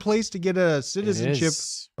hard place to get a citizenship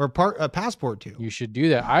or a passport to. You should do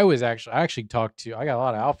that. I actually talked to. I got a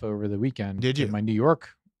lot of alpha over the weekend. Did you? In my New York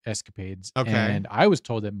escapades. Okay. And I was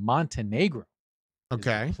told that Montenegro. Is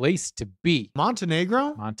the place to be.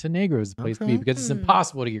 Montenegro? Montenegro is the place to be because it's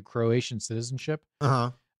impossible to get Croatian citizenship.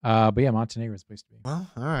 But yeah, Montenegro is the place to be. Well,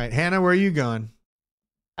 all right, Hannah, where are you going?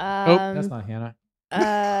 That's not Hannah.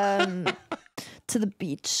 To the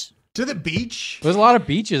beach. To the beach? There's a lot of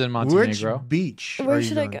beaches in Montenegro. Which beach? Where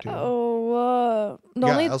should I go?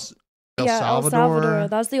 El Salvador. Salvador.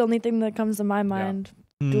 That's the only thing that comes to my mind.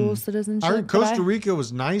 Dual citizenship. I heard Costa Rica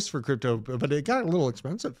was nice for crypto, but it got a little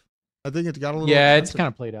expensive. I think it got a little expensive. It's kind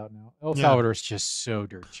of played out now. El Salvador is just so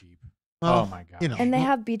dirt cheap. Well, oh my god! You know, and they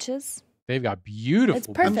have beaches. They've got beautiful. It's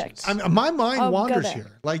perfect. My mind wanders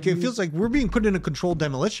here. Like it feels like we're being put in a controlled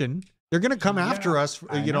demolition. They're gonna come after us,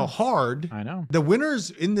 hard. I know. The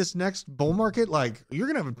winners in this next bull market, like you're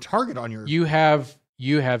gonna have a target on your. You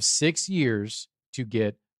have 6 years to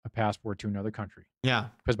get a passport to another country. Yeah.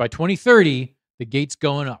 Because by 2030, the gate's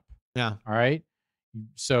going up. Yeah. All right.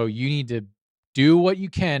 So you need to do what you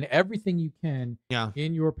can, everything you can,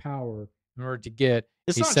 in your power, in order to get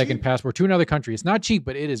a second passport to another country. It's not cheap,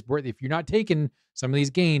 but it is worth it. If you're not taking some of these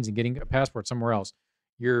gains and getting a passport somewhere else,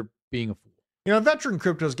 you're being a fool. You know, Veteran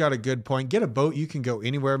Crypto's got a good point. Get a boat. You can go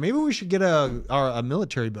anywhere. Maybe we should get a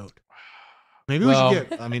military boat. Maybe we should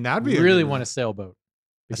get, I mean, that'd be really want a sailboat.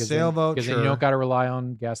 A sailboat, because then you don't got to rely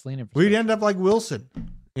on gasoline. We'd end up like Wilson,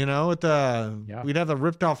 you know, with we'd have the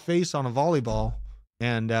ripped off face on a volleyball,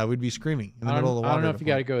 and we'd be screaming in the middle of the water. I don't know if you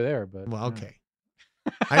got to go there, but well, okay.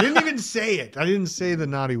 I didn't even say it. I didn't say the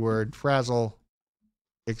naughty word. Frazzle,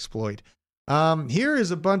 exploit. Here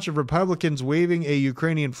is a bunch of Republicans waving a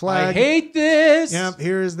Ukrainian flag. I hate this. Yep.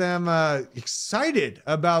 Here is them excited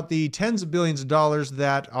about the tens of billions of dollars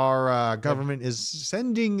that our government is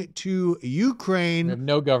sending to Ukraine. We have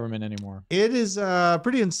no government anymore. It is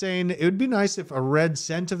pretty insane. It would be nice if a red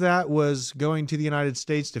cent of that was going to the United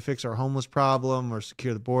States to fix our homeless problem or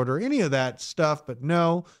secure the border, any of that stuff. But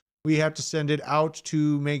no, we have to send it out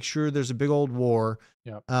to make sure there's a big old war.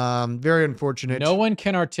 Yep. Very unfortunate. No one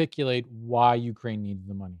can articulate why Ukraine needs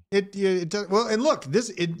the money. It does. Well, and look,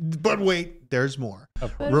 but wait, there's more.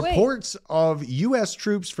 Reports of U.S.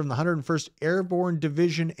 troops from the 101st Airborne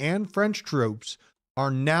Division and French troops are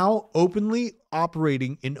now openly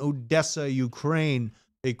operating in Odessa, Ukraine.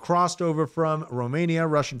 They crossed over from Romania.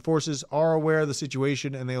 Russian forces are aware of the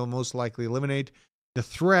situation, and they will most likely eliminate the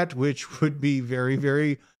threat, which would be very,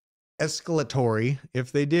 very escalatory.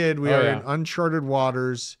 If they did, we are in uncharted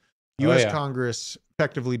waters. U.S. Congress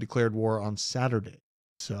effectively declared war on Saturday.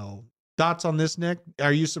 So thoughts on this, Nick?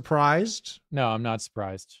 Are you surprised? No, I'm not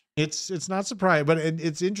surprised. It's not surprising, but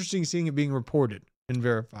it's interesting seeing it being reported and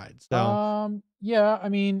verified. So yeah, I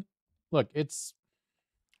mean, look, it's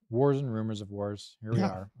wars and rumors of wars. Here we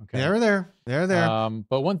are. Okay. They're there.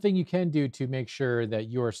 But one thing you can do to make sure that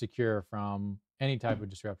you are secure from any type of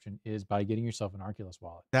disruption is by getting yourself an Arculus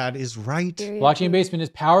wallet. That is right. Blockchain Basement is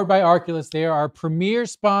powered by Arculus. They are our premier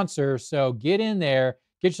sponsor. So get in there,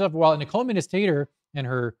 get yourself a wallet. Nicole Ministator and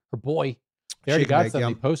her boy, they already got something.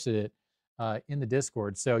 They posted it in the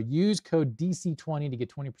Discord. So use code DC20 to get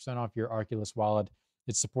 20% off your Arculus wallet.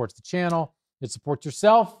 It supports the channel. It supports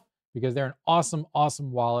yourself because they're an awesome,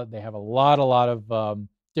 awesome wallet. They have a lot of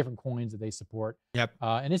different coins that they support. Yep.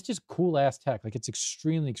 And it's just cool ass tech. Like it's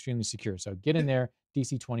extremely, extremely secure. So get in there,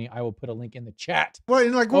 DC20. I will put a link in the chat. Well,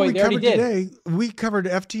 and like what we covered today, we covered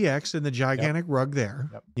FTX and the gigantic rug there,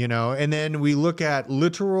 you know, and then we look at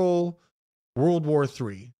literal World War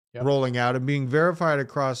III rolling out and being verified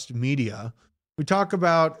across media. We talk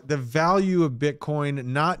about the value of Bitcoin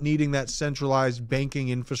not needing that centralized banking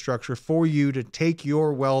infrastructure for you to take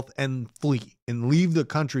your wealth and flee and leave the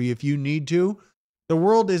country if you need to. The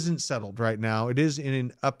world isn't settled right now. It is in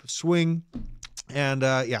an upswing. And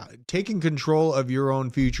yeah, taking control of your own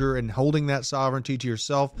future and holding that sovereignty to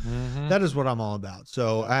yourself, that is what I'm all about.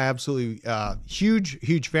 So I absolutely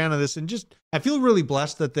huge fan of this, and just I feel really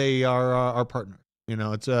blessed that they are our partner. You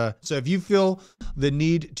know, it's so if you feel the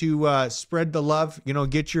need to spread the love, you know,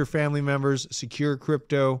 get your family members secure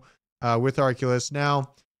crypto with Arculus.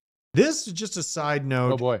 Now, this is just a side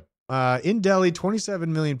note. Oh boy. In Delhi,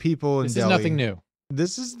 27 million people in Delhi. This is nothing new.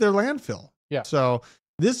 This is their landfill. Yeah. So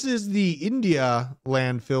this is the India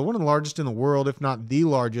landfill, one of the largest in the world, if not the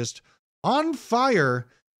largest, on fire.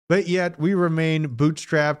 But yet we remain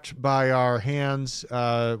bootstrapped by our hands,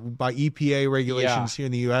 by EPA regulations here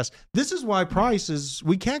in the U.S. This is why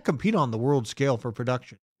we can't compete on the world scale for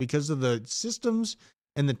production because of the systems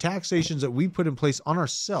and the taxations that we put in place on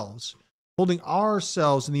ourselves, holding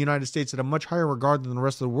ourselves in the United States at a much higher regard than the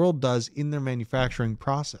rest of the world does in their manufacturing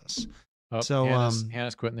process. Oh, so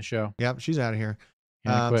Hannah's quitting the show. Yep, she's out of here.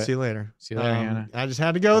 See you later. See you later, Hannah. I just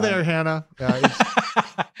had to go there, Hannah.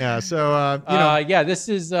 Yeah. So, you know, yeah, this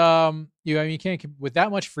is, I mean, you can't, with that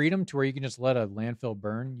much freedom to where you can just let a landfill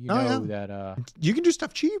burn, that, you can do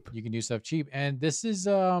stuff cheap. You can do stuff cheap. And this is,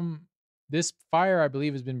 this fire, I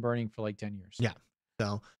believe, has been burning for like 10 years. Yeah.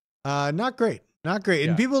 So, not great. Not great. Yeah.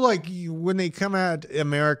 And people when they come at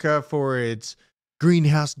America for its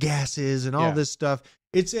greenhouse gases and all this stuff,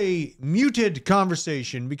 it's a muted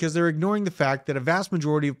conversation because they're ignoring the fact that a vast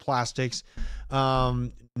majority of plastics,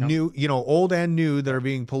 new, old and new, that are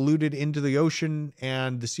being polluted into the ocean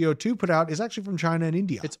and the CO2 put out is actually from China and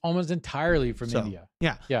India. It's almost entirely from India.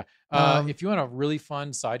 Yeah. Yeah. If you want a really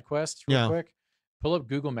fun side quest real quick, pull up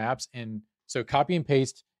Google Maps and so copy and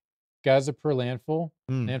paste Gazapur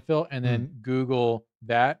landfill, and then Google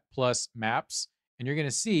that plus maps, and you're going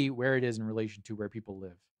to see where it is in relation to where people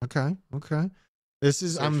live. Okay. This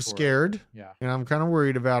is, I'm scared. Yeah. And I'm kind of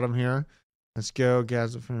worried about them here. Let's go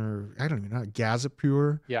Gazapur. I don't even know.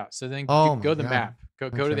 Gazapur. Yeah. So then go to the map. Go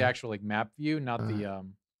to the actual map view, not the.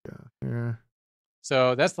 Yeah.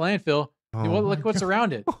 So that's the landfill. Look what's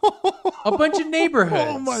around it. A bunch of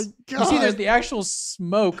neighborhoods. Oh my God. You see there's the actual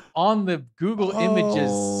smoke on the Google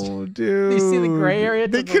images. Oh, dude. You see the gray area?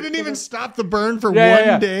 They couldn't even stop the burn for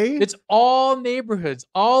one day. It's all neighborhoods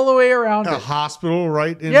all the way around a it. hospital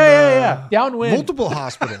right in downwind. Multiple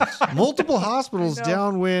hospitals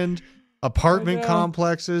downwind, apartment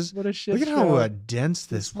complexes. What a shit Look at how dense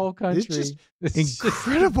this whole country. It's just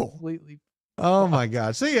incredible. Completely. Oh my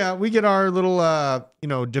God. So yeah, we get our little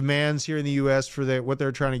demands here in the US for what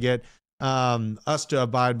they're trying to get us to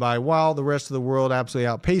abide by, while the rest of the world absolutely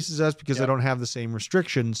outpaces us because they don't have the same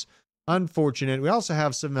restrictions. Unfortunate. We also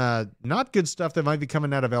have some not good stuff that might be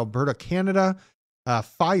coming out of Alberta, Canada.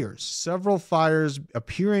 Fires. Several fires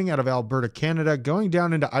appearing out of Alberta, Canada, going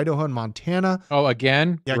down into Idaho and Montana. Oh,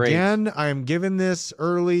 again? Again, I am giving this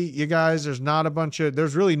early. You guys, there's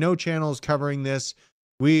really no channels covering this.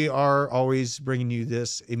 We are always bringing you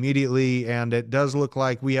this immediately, and it does look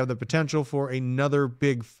like we have the potential for another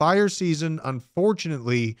big fire season,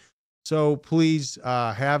 unfortunately. So please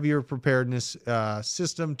have your preparedness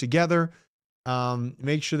system together.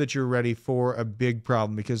 Make sure that you're ready for a big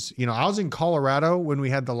problem because, I was in Colorado when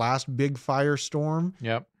we had the last big firestorm.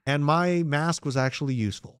 Yep. And my mask was actually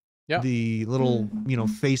useful. Yep. The little,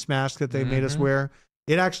 face mask that they made us wear,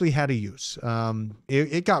 it actually had a use.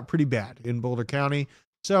 It got pretty bad in Boulder County.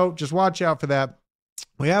 So just watch out for that.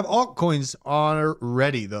 We have altcoins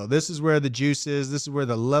already, though. This is where the juice is. This is where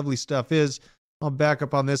the lovely stuff is. I'll back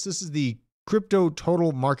up on this. This is the crypto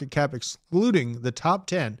total market cap, excluding the top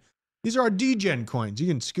 10. These are our degen coins. You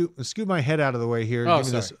can scoop my head out of the way here. Oh, Give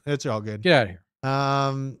me sorry. this. It's all good. Get out of here.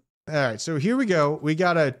 All right. So here we go. We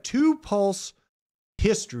got a 2-pulse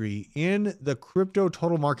history in the crypto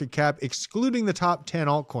total market cap, excluding the top 10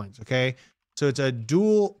 altcoins. Okay. So it's a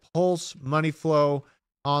dual pulse money flow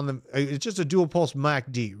it's just a dual pulse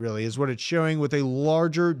MACD, really, is what it's showing, with a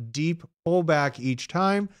larger, deep pullback each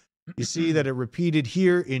time. You see that it repeated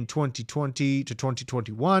here in 2020 to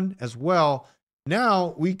 2021 as well.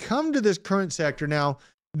 Now we come to this current sector. Now,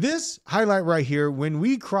 this highlight right here, when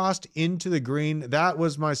we crossed into the green, that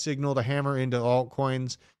was my signal to hammer into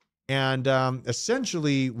altcoins. And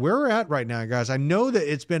essentially, where we're at right now, guys, I know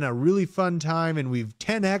that it's been a really fun time and we've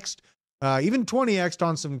 10x'd, even 20x'd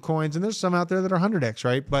on some coins, and there's some out there that are 100x,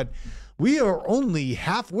 right? But we are only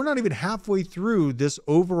we're not even halfway through this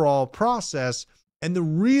overall process. And the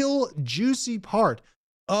real juicy part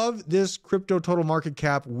of this crypto total market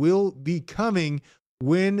cap will be coming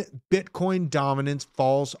when Bitcoin dominance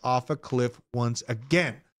falls off a cliff once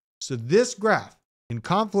again. So this graph, in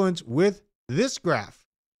confluence with this graph,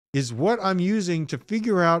 is what I'm using to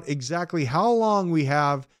figure out exactly how long we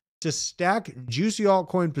have to stack juicy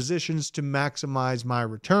altcoin positions to maximize my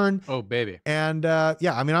return. Oh, baby. And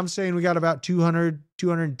yeah, I mean, I'm saying we got about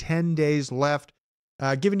 210 days left,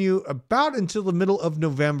 giving you about until the middle of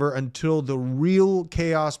November until the real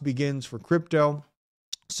chaos begins for crypto.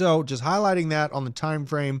 So just highlighting that on the time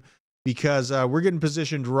frame because we're getting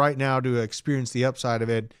positioned right now to experience the upside of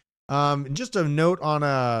it. Just a note on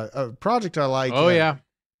a project I like. Oh, yeah.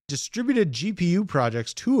 Distributed GPU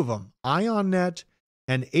projects, 2 of them, IonNet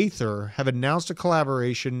and Aether, have announced a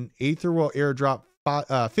collaboration. Aether will airdrop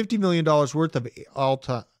 $50 million worth of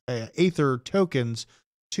Aether tokens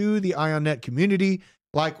to the IonNet community.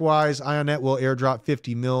 Likewise, IonNet will airdrop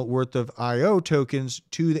 50 mil worth of IO tokens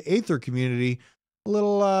to the Aether community. A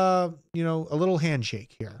little, a little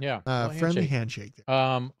handshake here. Yeah. Friendly handshake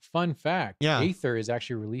there. Fun fact. Yeah. Aether is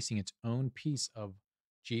actually releasing its own piece of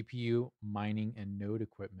GPU mining and node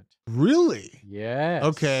equipment. Really? Yes.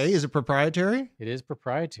 Okay. Is it proprietary? It is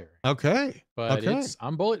proprietary. Okay. But okay.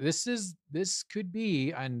 I'm bullish. This could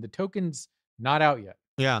be, and the token's not out yet.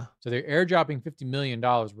 Yeah. So they're airdropping $50 million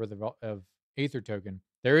worth of Aether token.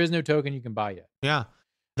 There is no token you can buy yet. Yeah.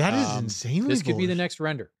 That is insanely This could be the bullish. next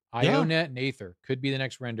render. IONET and Aether could be the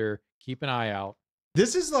next render. Keep an eye out.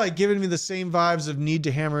 This is like giving me the same vibes of need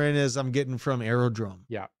to hammer in as I'm getting from Aerodrome.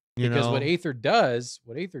 Yeah. You Because know? what Aether does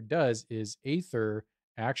is Aether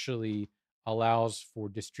actually allows for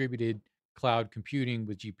distributed cloud computing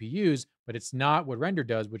with GPUs, but it's not what Render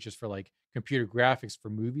does, which is for like computer graphics for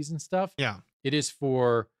movies and stuff. Yeah. It is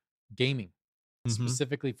for gaming, Mhm.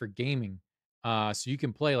 specifically for gaming. So you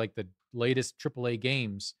can play like the latest AAA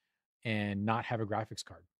games and not have a graphics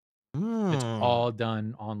card. It's all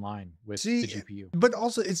done online with the GPU. But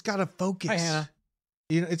also it's got to focus. Hi, Hannah.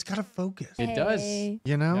 You know, it's got to focus. It does.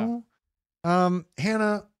 You know?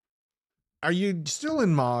 Hannah, are you still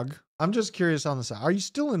in MOG? I'm just curious on the side. Are you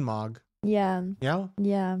still in MOG? Yeah. Yeah?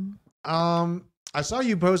 Yeah. I saw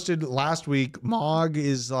you posted last week. MOG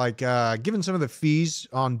is like giving some of the fees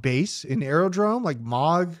on base in Aerodrome, like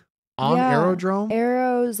MOG on Aerodrome.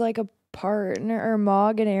 Arrow's like a partner, or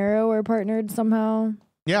MOG and Arrow are partnered somehow.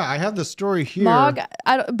 Yeah, I have the story here. MOG,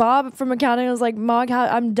 Bob from accounting was like,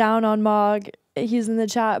 I'm down on MOG. He's in the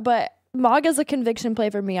chat, but MOG is a conviction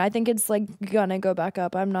play for me. I think it's like gonna go back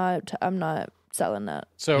up. I'm not selling that.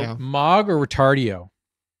 So MOG or Retardio?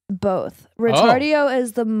 Both. Retardio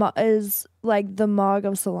is like the MOG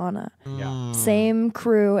of Solana. Yeah. Same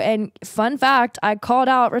crew. And fun fact, I called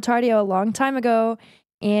out Retardio a long time ago,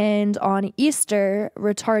 and on Easter,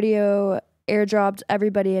 Retardio airdropped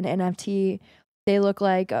everybody an NFT. They look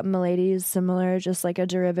like Miladies, similar, just like a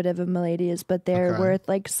derivative of Miladies, but they're worth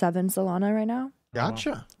like 7 Solana right now.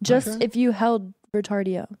 Gotcha. Just if you held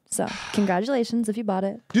Retardio. So congratulations if you bought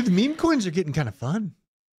it. Dude, the meme coins are getting kind of fun.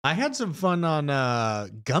 I had some fun on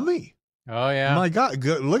Gummy. Oh yeah. My God,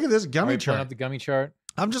 look at this Gummy chart. Up the Gummy chart.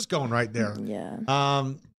 I'm just going right there. Yeah.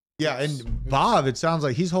 Yeah, and Bob, it sounds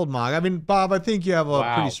like he's holding MOG. I mean, Bob, I think you have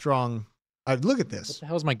a pretty strong. Look at this. What the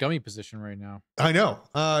hell's my Gummy position right now? I know.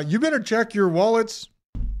 You better check your wallets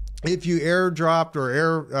if you airdropped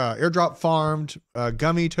or airdrop farmed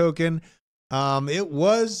Gummy token. It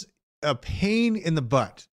was a pain in the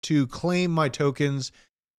butt to claim my tokens.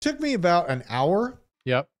 Took me about an hour.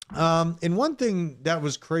 Yep. And one thing that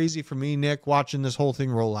was crazy for me, Nick, watching this whole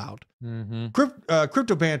thing roll out,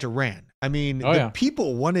 Crypto Banter ran. I mean,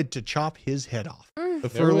 people wanted to chop his head off. It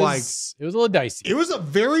was a little dicey. It was a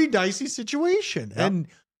very dicey situation. Yep. And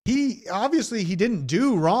he didn't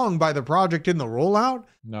do wrong by the project in the rollout,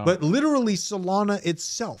 but literally Solana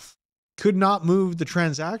itself could not move the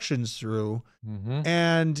transactions through.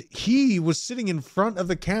 And he was sitting in front of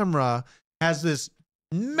the camera as this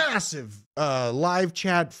massive live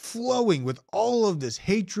chat flowing with all of this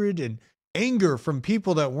hatred and anger from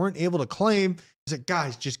people that weren't able to claim. He's like,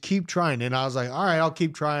 guys, just keep trying. And I was like, all right, I'll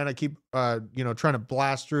keep trying. I keep, trying to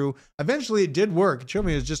blast through. Eventually it did work. It showed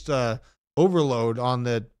me it was just a overload on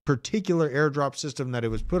the particular airdrop system that it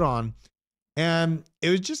was put on. And it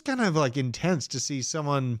was just kind of like intense to see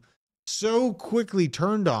someone so quickly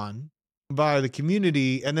turned on by the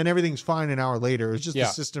community, and then everything's fine an hour later. It's just the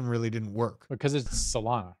system really didn't work. Because it's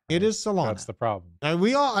Solana. Right? It is Solana. That's the problem.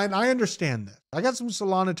 And I understand that. I got some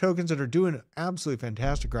Solana tokens that are doing absolutely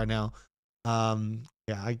fantastic right now.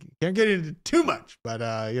 I can't get into too much, but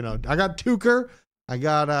I got Tuker, I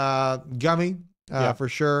got Gummy for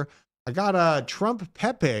sure. I got Trump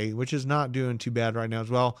Pepe, which is not doing too bad right now as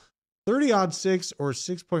well. 30-6 or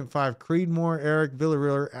 6.5 Creedmoor, Eric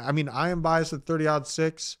Villarreal. I mean, I am biased at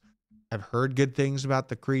 30-6. I've heard good things about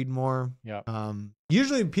the Creedmoor. Yeah.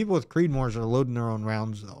 Usually people with Creedmoors are loading their own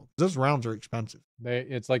rounds though. Those rounds are expensive.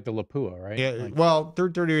 It's like the Lapua, right? Yeah. Like, Well,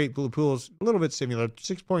 338 Blue Pool is a little bit similar.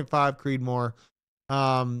 6.5 Creedmoor.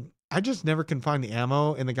 I just never can find the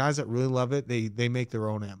ammo, and the guys that really love it, they make their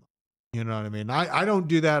own ammo. You know what I mean? I don't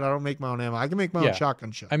do that. I don't make my own ammo. I can make my own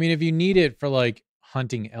shotgun shell. I mean, if you need it for like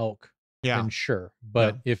hunting elk, yeah, then sure.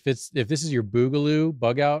 But if this is your boogaloo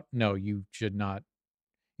bug out, no, you should not.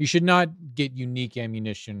 You should not get unique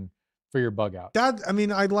ammunition for your bug out. That I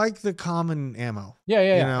mean, I like the common ammo. Yeah.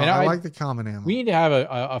 You know, And I like the common ammo. We need to have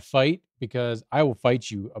a fight because I will fight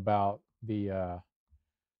you about the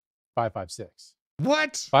 5.56.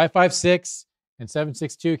 What? 5.56 and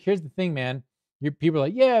 7.62. Here's the thing, man. Your people are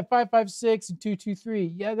like, yeah, 5.56 and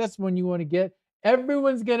 2.23. Yeah, that's one you want to get.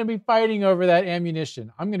 Everyone's gonna be fighting over that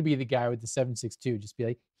ammunition. I'm gonna be the guy with the 7.62. Just be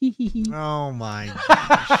like, hee hee hee. Oh my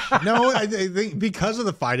gosh. No, I think because of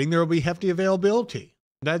the fighting, there will be hefty availability.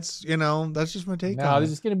 That's that's just my take. No, on there's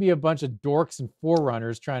it. just gonna be a bunch of dorks and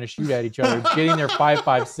forerunners trying to shoot at each other, getting their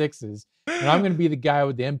 5.56s, and I'm gonna be the guy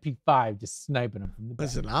with the MP5 just sniping them from the back.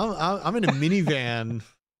 Listen, I'm in a minivan.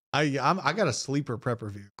 I got a sleeper prepper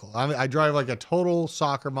vehicle. I drive like a total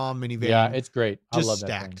soccer mom minivan. Yeah, it's great. I just love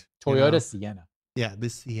stacked, that thing. Toyota Sienna. Yeah, the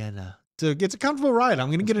Sienna. So it's a comfortable ride. I'm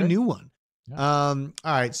going to get a new one. Yeah. All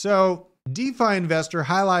right. So DeFi investor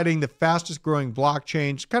highlighting the fastest growing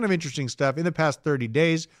blockchains. Kind of interesting stuff. In the past 30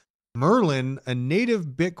 days, Merlin, a native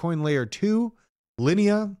Bitcoin layer 2,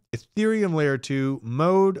 Linea, Ethereum layer 2,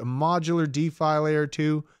 Mode, a modular DeFi layer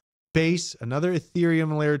 2, Base, another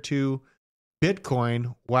Ethereum layer 2,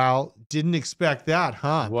 Bitcoin. Wow. Didn't expect that,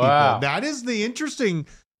 huh? Wow. People? That is the interesting.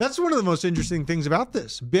 That's one of the most interesting things about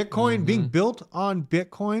this. Bitcoin being built on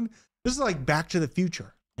Bitcoin. This is like Back to the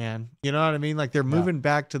Future, man. You know what I mean? Like they're moving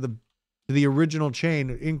back to the original chain.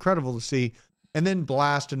 Incredible to see. And then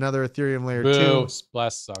Blast, another Ethereum layer 2.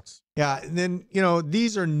 Blast sucks. Yeah. And then,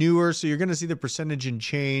 these are newer. So you're going to see the percentage in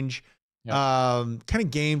change. Yep. Kind of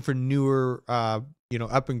game for newer,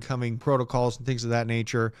 up and coming protocols and things of that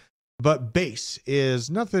nature. But Base is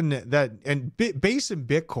nothing Base and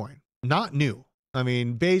Bitcoin, not new. I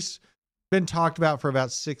mean, Base been talked about for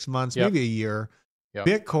about 6 months, maybe a year. Yep.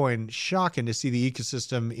 Bitcoin, shocking to see the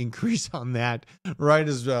ecosystem increase on that. Right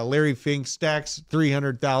as Larry Fink stacks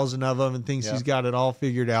 300,000 of them and thinks he's got it all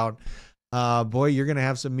figured out. Boy, you're going to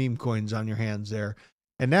have some meme coins on your hands there.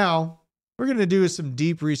 And now we're going to do some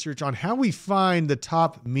deep research on how we find the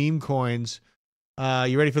top meme coins.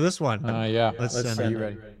 You ready for this one? Yeah. Let's send Are it. you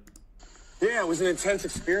ready? Yeah, it was an intense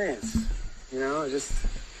experience. I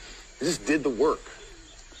just did the work.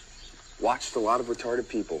 Watched a lot of retarded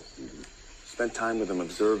people. Spent time with them,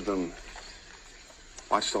 observed them.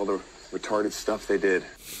 Watched all the retarded stuff they did.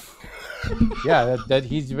 Yeah, that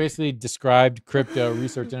he's basically described crypto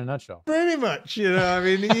research in a nutshell. Pretty much, I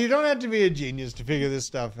mean, you don't have to be a genius to figure this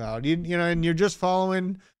stuff out. And you're just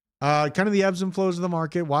following kind of the ebbs and flows of the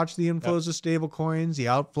market. Watch the inflows of stable coins, the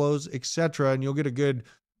outflows, etc., and you'll get a good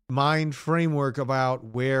mind framework about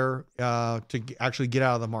where to actually get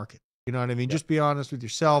out of the market. You know what I mean? Just be honest with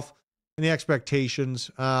yourself and the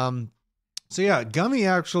expectations. So yeah, Gummy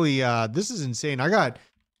actually, this is insane.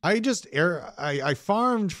 I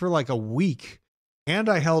farmed for like a week and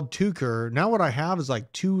I held Tuker. Now what I have is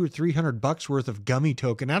like $200 or $300 worth of Gummy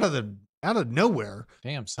token out of nowhere.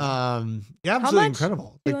 Damn. Son. Yeah, absolutely How much?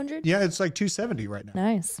 incredible. 200? Yeah, it's like 270 right now.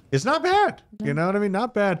 Nice. It's not bad. You know what I mean?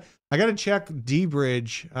 Not bad. I got to check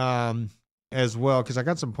D-Bridge as well because I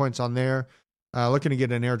got some points on there. Looking to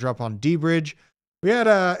get an airdrop on D-Bridge. We had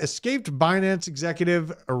a escaped Binance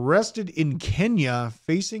executive arrested in Kenya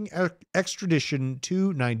facing extradition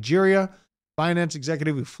to Nigeria. Binance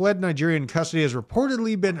executive who fled Nigerian custody has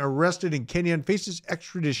reportedly been arrested in Kenya and faces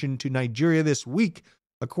extradition to Nigeria this week,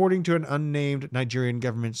 according to an unnamed Nigerian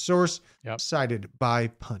government source cited by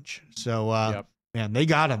Punch. So, man, they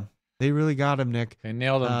got him. They really got him, Nick. They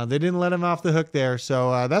nailed him. They didn't let him off the hook there.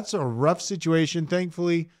 So that's a rough situation.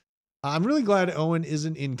 Thankfully, I'm really glad Owen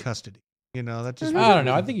isn't in custody. That just I don't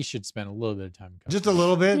know. I think he should spend a little bit of time in custody. just a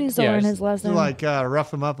little bit. He needs to learn his lesson. Like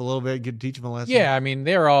rough him up a little bit, teach him a lesson. Yeah, I mean,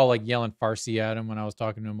 they were all like yelling Farsi at him when I was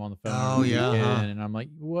talking to him on the phone. Oh, yeah, huh. And I'm like,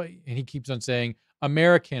 what? And he keeps on saying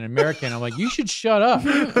American. I'm like, you should shut up.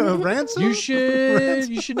 Ransom. You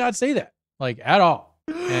should not say that like at all.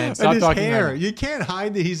 And stop and his talking. hair. Like, You can't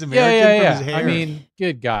hide that he's American from his hair. I mean,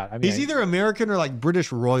 good God. I mean, he's either American or like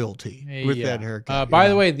British royalty with that haircut. By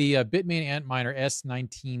the way, the Bitmain Antminer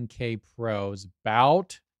S19K Pro is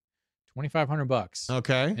about $2,500.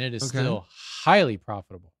 Okay. And it is still highly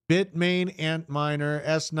profitable. Bitmain Antminer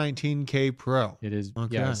S19K Pro. It is,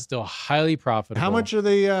 Okay. it's still highly profitable. How much are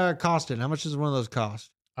they costing? How much does one of those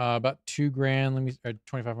cost? About $2,000. Let me,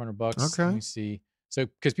 $2,500. Okay. Let me see. So,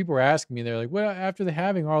 because people were asking me, they're like, well, after the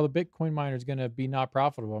halving, are all the Bitcoin miners going to be not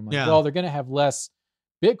profitable? I'm like, Yeah. well, they're going to have less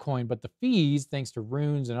Bitcoin, but the fees, thanks to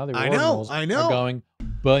runes and other ordinals, I know. are going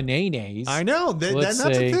bananas. I know. That's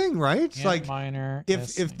the thing, right? It's like miner,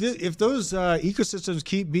 if those ecosystems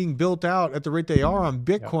keep being built out at the rate they are on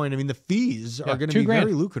Bitcoin, I mean, the fees are going to be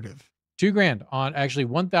very lucrative. $2,000 on actually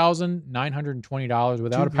 $1,920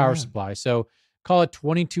 without a power supply. So call it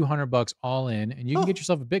 $2,200 all in, and you can get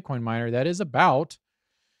yourself a Bitcoin miner that is about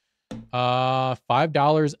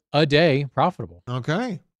 $5 a day profitable.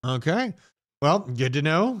 Okay. Well, good to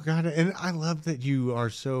know. God, and I love that you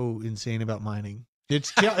are so insane about mining.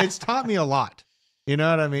 It's taught me a lot. You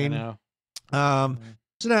know what I mean? I know.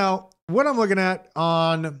 So now what I'm looking at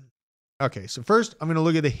on. Okay, so first I'm going to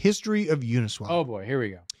look at the history of Uniswap. Oh boy, here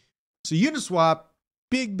we go. So Uniswap,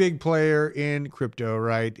 big player in crypto,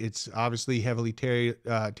 right? It's obviously heavily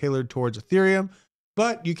tailored towards Ethereum,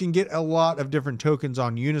 but you can get a lot of different tokens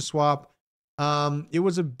on Uniswap. It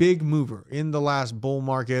was a big mover in the last bull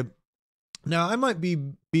market. Now, I might be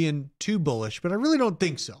being too bullish, but I really don't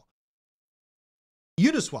think so.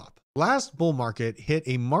 Uniswap, last bull market, hit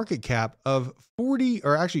a market cap of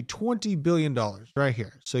 $20 billion right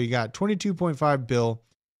here. So you got 22.5 bill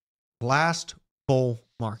last bull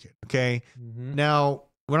market. Okay. Mm-hmm. Now,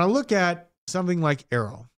 when I look at something like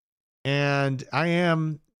Arrow, and I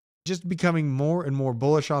am just becoming more and more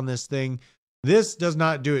bullish on this thing, this does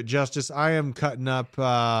not do it justice. I am cutting up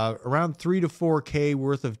around 3 to 4K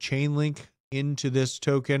worth of chain link into this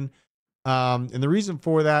token. And the reason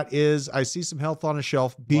for that is I see some health on a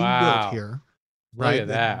shelf being built here. Right. Look at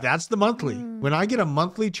that. That's the monthly. When I get a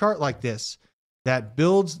monthly chart like this that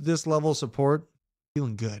builds this level of support,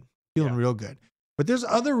 feeling good, feeling real good. But there's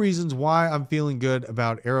other reasons why I'm feeling good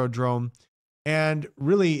about Aerodrome. And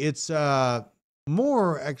really, it's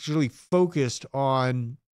more actually focused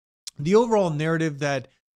on the overall narrative that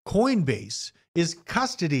Coinbase is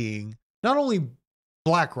custodying not only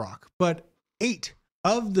BlackRock, but 8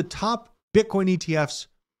 of the top Bitcoin ETFs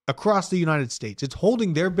across the United States. It's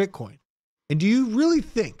holding their Bitcoin. And do you really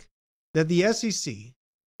think that the SEC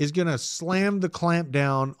is going to slam the clamp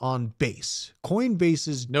down on Base,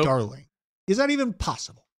 Coinbase's darling? Is that even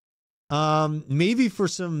possible? Maybe for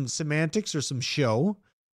some semantics or some show,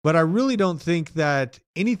 but I really don't think that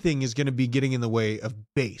anything is going to be getting in the way of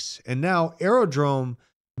Base. And now Aerodrome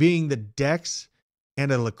being the DEX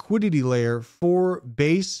and a liquidity layer for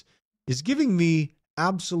Base is giving me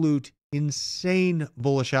absolute insane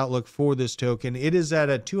bullish outlook for this token. It is at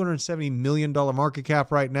a $270 million market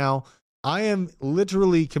cap right now. I am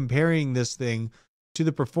literally comparing this thing to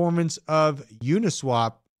the performance of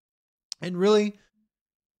Uniswap. And really,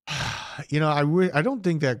 I don't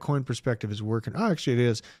think that coin perspective is working. Oh, actually it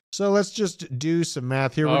is. So let's just do some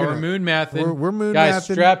math here. We're moon mathing. We're moon Guys,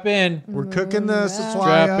 mathing. strap in. We're cooking the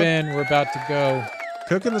supply Strap up. in. We're about to go.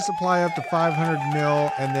 Cooking the supply up to 500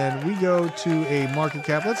 mil, and then we go to a market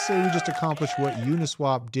cap. Let's say we just accomplished what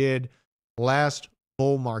Uniswap did last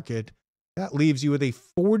bull market. That leaves you with a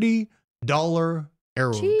 $40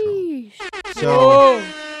 Aerodrome. So,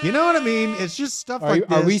 you know what I mean? It's just stuff like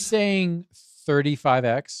this. Are we saying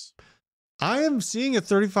 35x? I am seeing a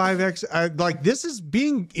 35x. Like this is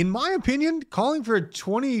being, in my opinion, calling for a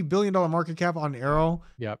 $20 billion market cap on Arrow.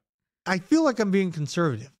 Yep. I feel like I'm being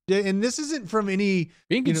conservative. And this isn't from any...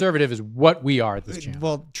 Being conservative is what we are at this channel.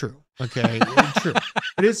 Well, true. Okay, true.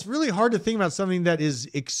 But it's really hard to think about something that is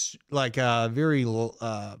very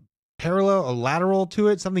parallel or lateral to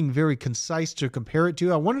it, something very concise to compare it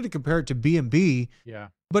to. I wanted to compare it to BNB. Yeah.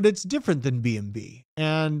 But it's different than BNB.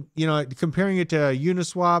 And, comparing it to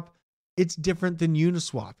Uniswap, it's different than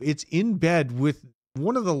Uniswap. It's in bed with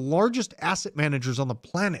one of the largest asset managers on the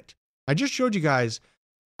planet. I just showed you guys,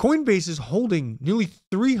 Coinbase is holding nearly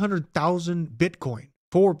 300,000 Bitcoin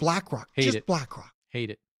for BlackRock. BlackRock. Hate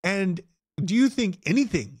it. And do you think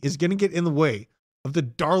anything is going to get in the way of the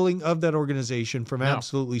darling of that organization from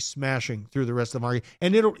absolutely smashing through the rest of the market?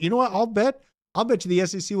 And you know what? I'll bet you the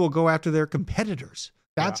SEC will go after their competitors.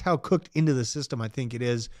 That's how cooked into the system I think it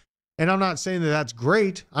is. And I'm not saying that that's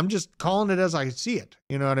great. I'm just calling it as I see it.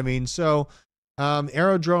 You know what I mean? So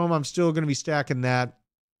Aerodrome, I'm still going to be stacking that.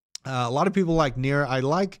 A lot of people like Near. I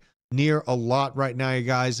like Near a lot right now, you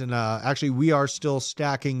guys. And actually, we are still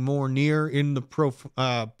stacking more Near in the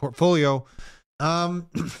portfolio.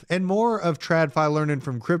 And more of TradFi learning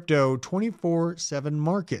from crypto 24/7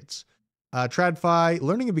 markets. TradFi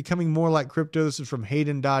learning and becoming more like crypto. This is from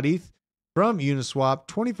Hayden.eth. From Uniswap,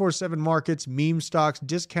 24/7 markets, meme stocks,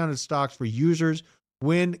 discounted stocks for users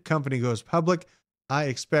when company goes public. I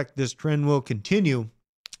expect this trend will continue.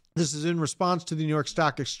 This is in response to the New York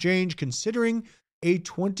Stock Exchange considering a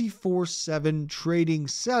 24/7 trading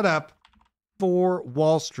setup for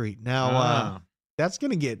Wall Street. Now, that's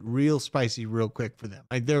going to get real spicy real quick for them.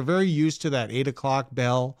 Like, they're very used to that 8 o'clock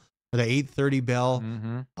bell or the 8:30 bell.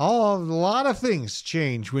 A lot of things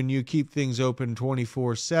change when you keep things open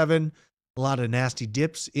 24/7. A lot of nasty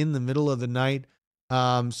dips in the middle of the night.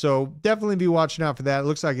 So definitely be watching out for that. It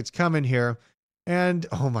looks like it's coming here. And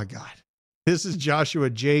oh my God, this is Joshua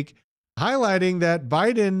Jake highlighting that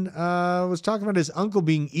Biden was talking about his uncle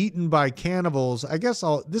being eaten by cannibals. I guess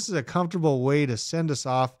this is a comfortable way to send us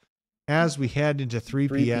off as we head into 3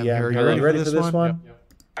 p.m. here. Are you ready for this one? Yep.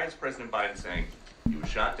 Why is President Biden saying he was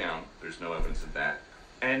shot down? There's no evidence of that.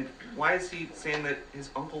 And why is he saying that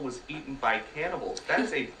his uncle was eaten by cannibals? That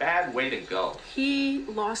is a bad way to go. He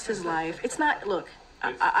lost his life. It's not, look,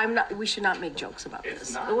 I'm not, we should not make jokes about this.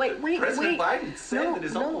 It's not. Wait. President Biden said that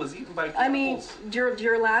his uncle was eaten by cannibals. I mean,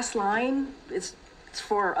 your last line, it's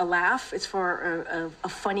for a laugh. It's for a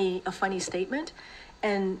funny statement.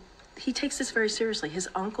 And he takes this very seriously. His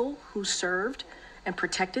uncle, who served and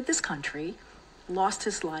protected this country, lost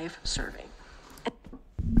his life serving.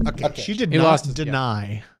 Okay. She did not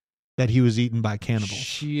deny that he was eaten by cannibals.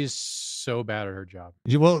 She is so bad at her job.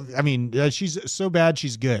 Well, I mean, she's so bad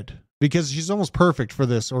she's good because she's almost perfect for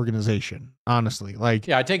this organization. Honestly, like,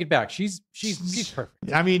 yeah, I take it back. She's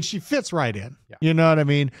perfect. I mean, she fits right in. Yeah. You know what I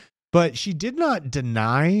mean? But she did not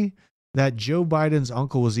deny that Joe Biden's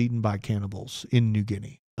uncle was eaten by cannibals in New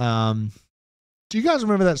Guinea. Do you guys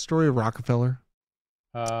remember that story of Rockefeller?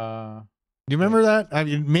 Do you remember that? I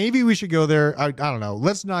mean, maybe we should go there. I don't know.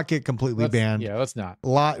 Let's not get completely banned. Yeah, let's not.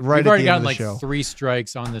 Right We've at already the end gotten of the show. 3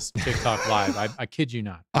 strikes on this TikTok live. I kid you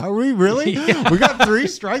not. Are we really? Yeah. We got 3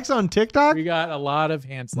 strikes on TikTok? We got a lot of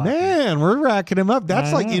hand slapping. Man, we're racking them up.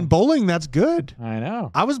 That's like in bowling. That's good. I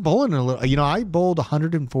know. I was bowling a little. You know, I bowled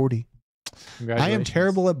 140. I am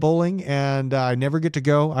terrible at bowling, and I never get to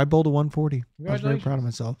go. I bowled a 140. I was very proud of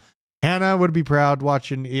myself. Hannah would be proud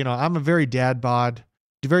watching. You know, I'm a very dad bod.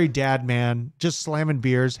 Very dad man, just slamming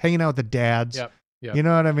beers, hanging out with the dads. Yep. You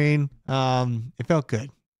know what I mean? It felt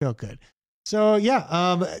good. So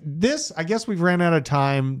yeah, this, I guess we've ran out of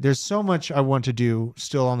time. There's so much I want to do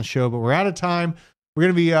still on the show, but we're out of time. We're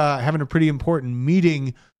going to be having a pretty important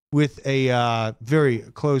meeting with a very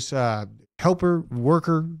close helper,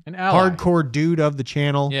 worker, an ally, hardcore dude of the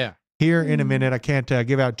channel. Yeah. Here in a minute. I can't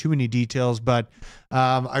give out too many details, but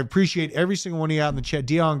I appreciate every single one of you out in the chat.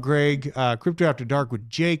 Dion, Greg, Crypto After Dark with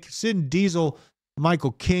Jake, Sid Diesel,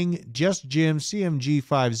 Michael King, Just Jim,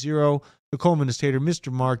 CMG50, the Coleman-Estater,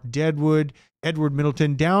 Mr. Mark, Deadwood, Edward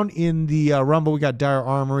Middleton. Down in the Rumble, we got Dire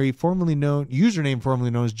Armory, username formerly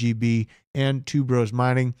known as GB, and Two Bros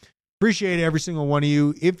Mining. Appreciate every single one of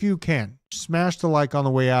you. If you can, smash the like on the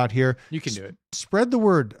way out here. You can do it. Spread the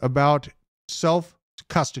word about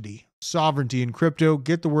self-custody, sovereignty in crypto.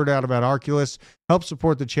 Get the word out about Arculus. Help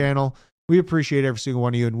support the channel. We appreciate every single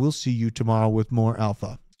one of you, and we'll see you tomorrow with more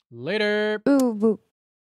alpha. Later. Ooh, boo.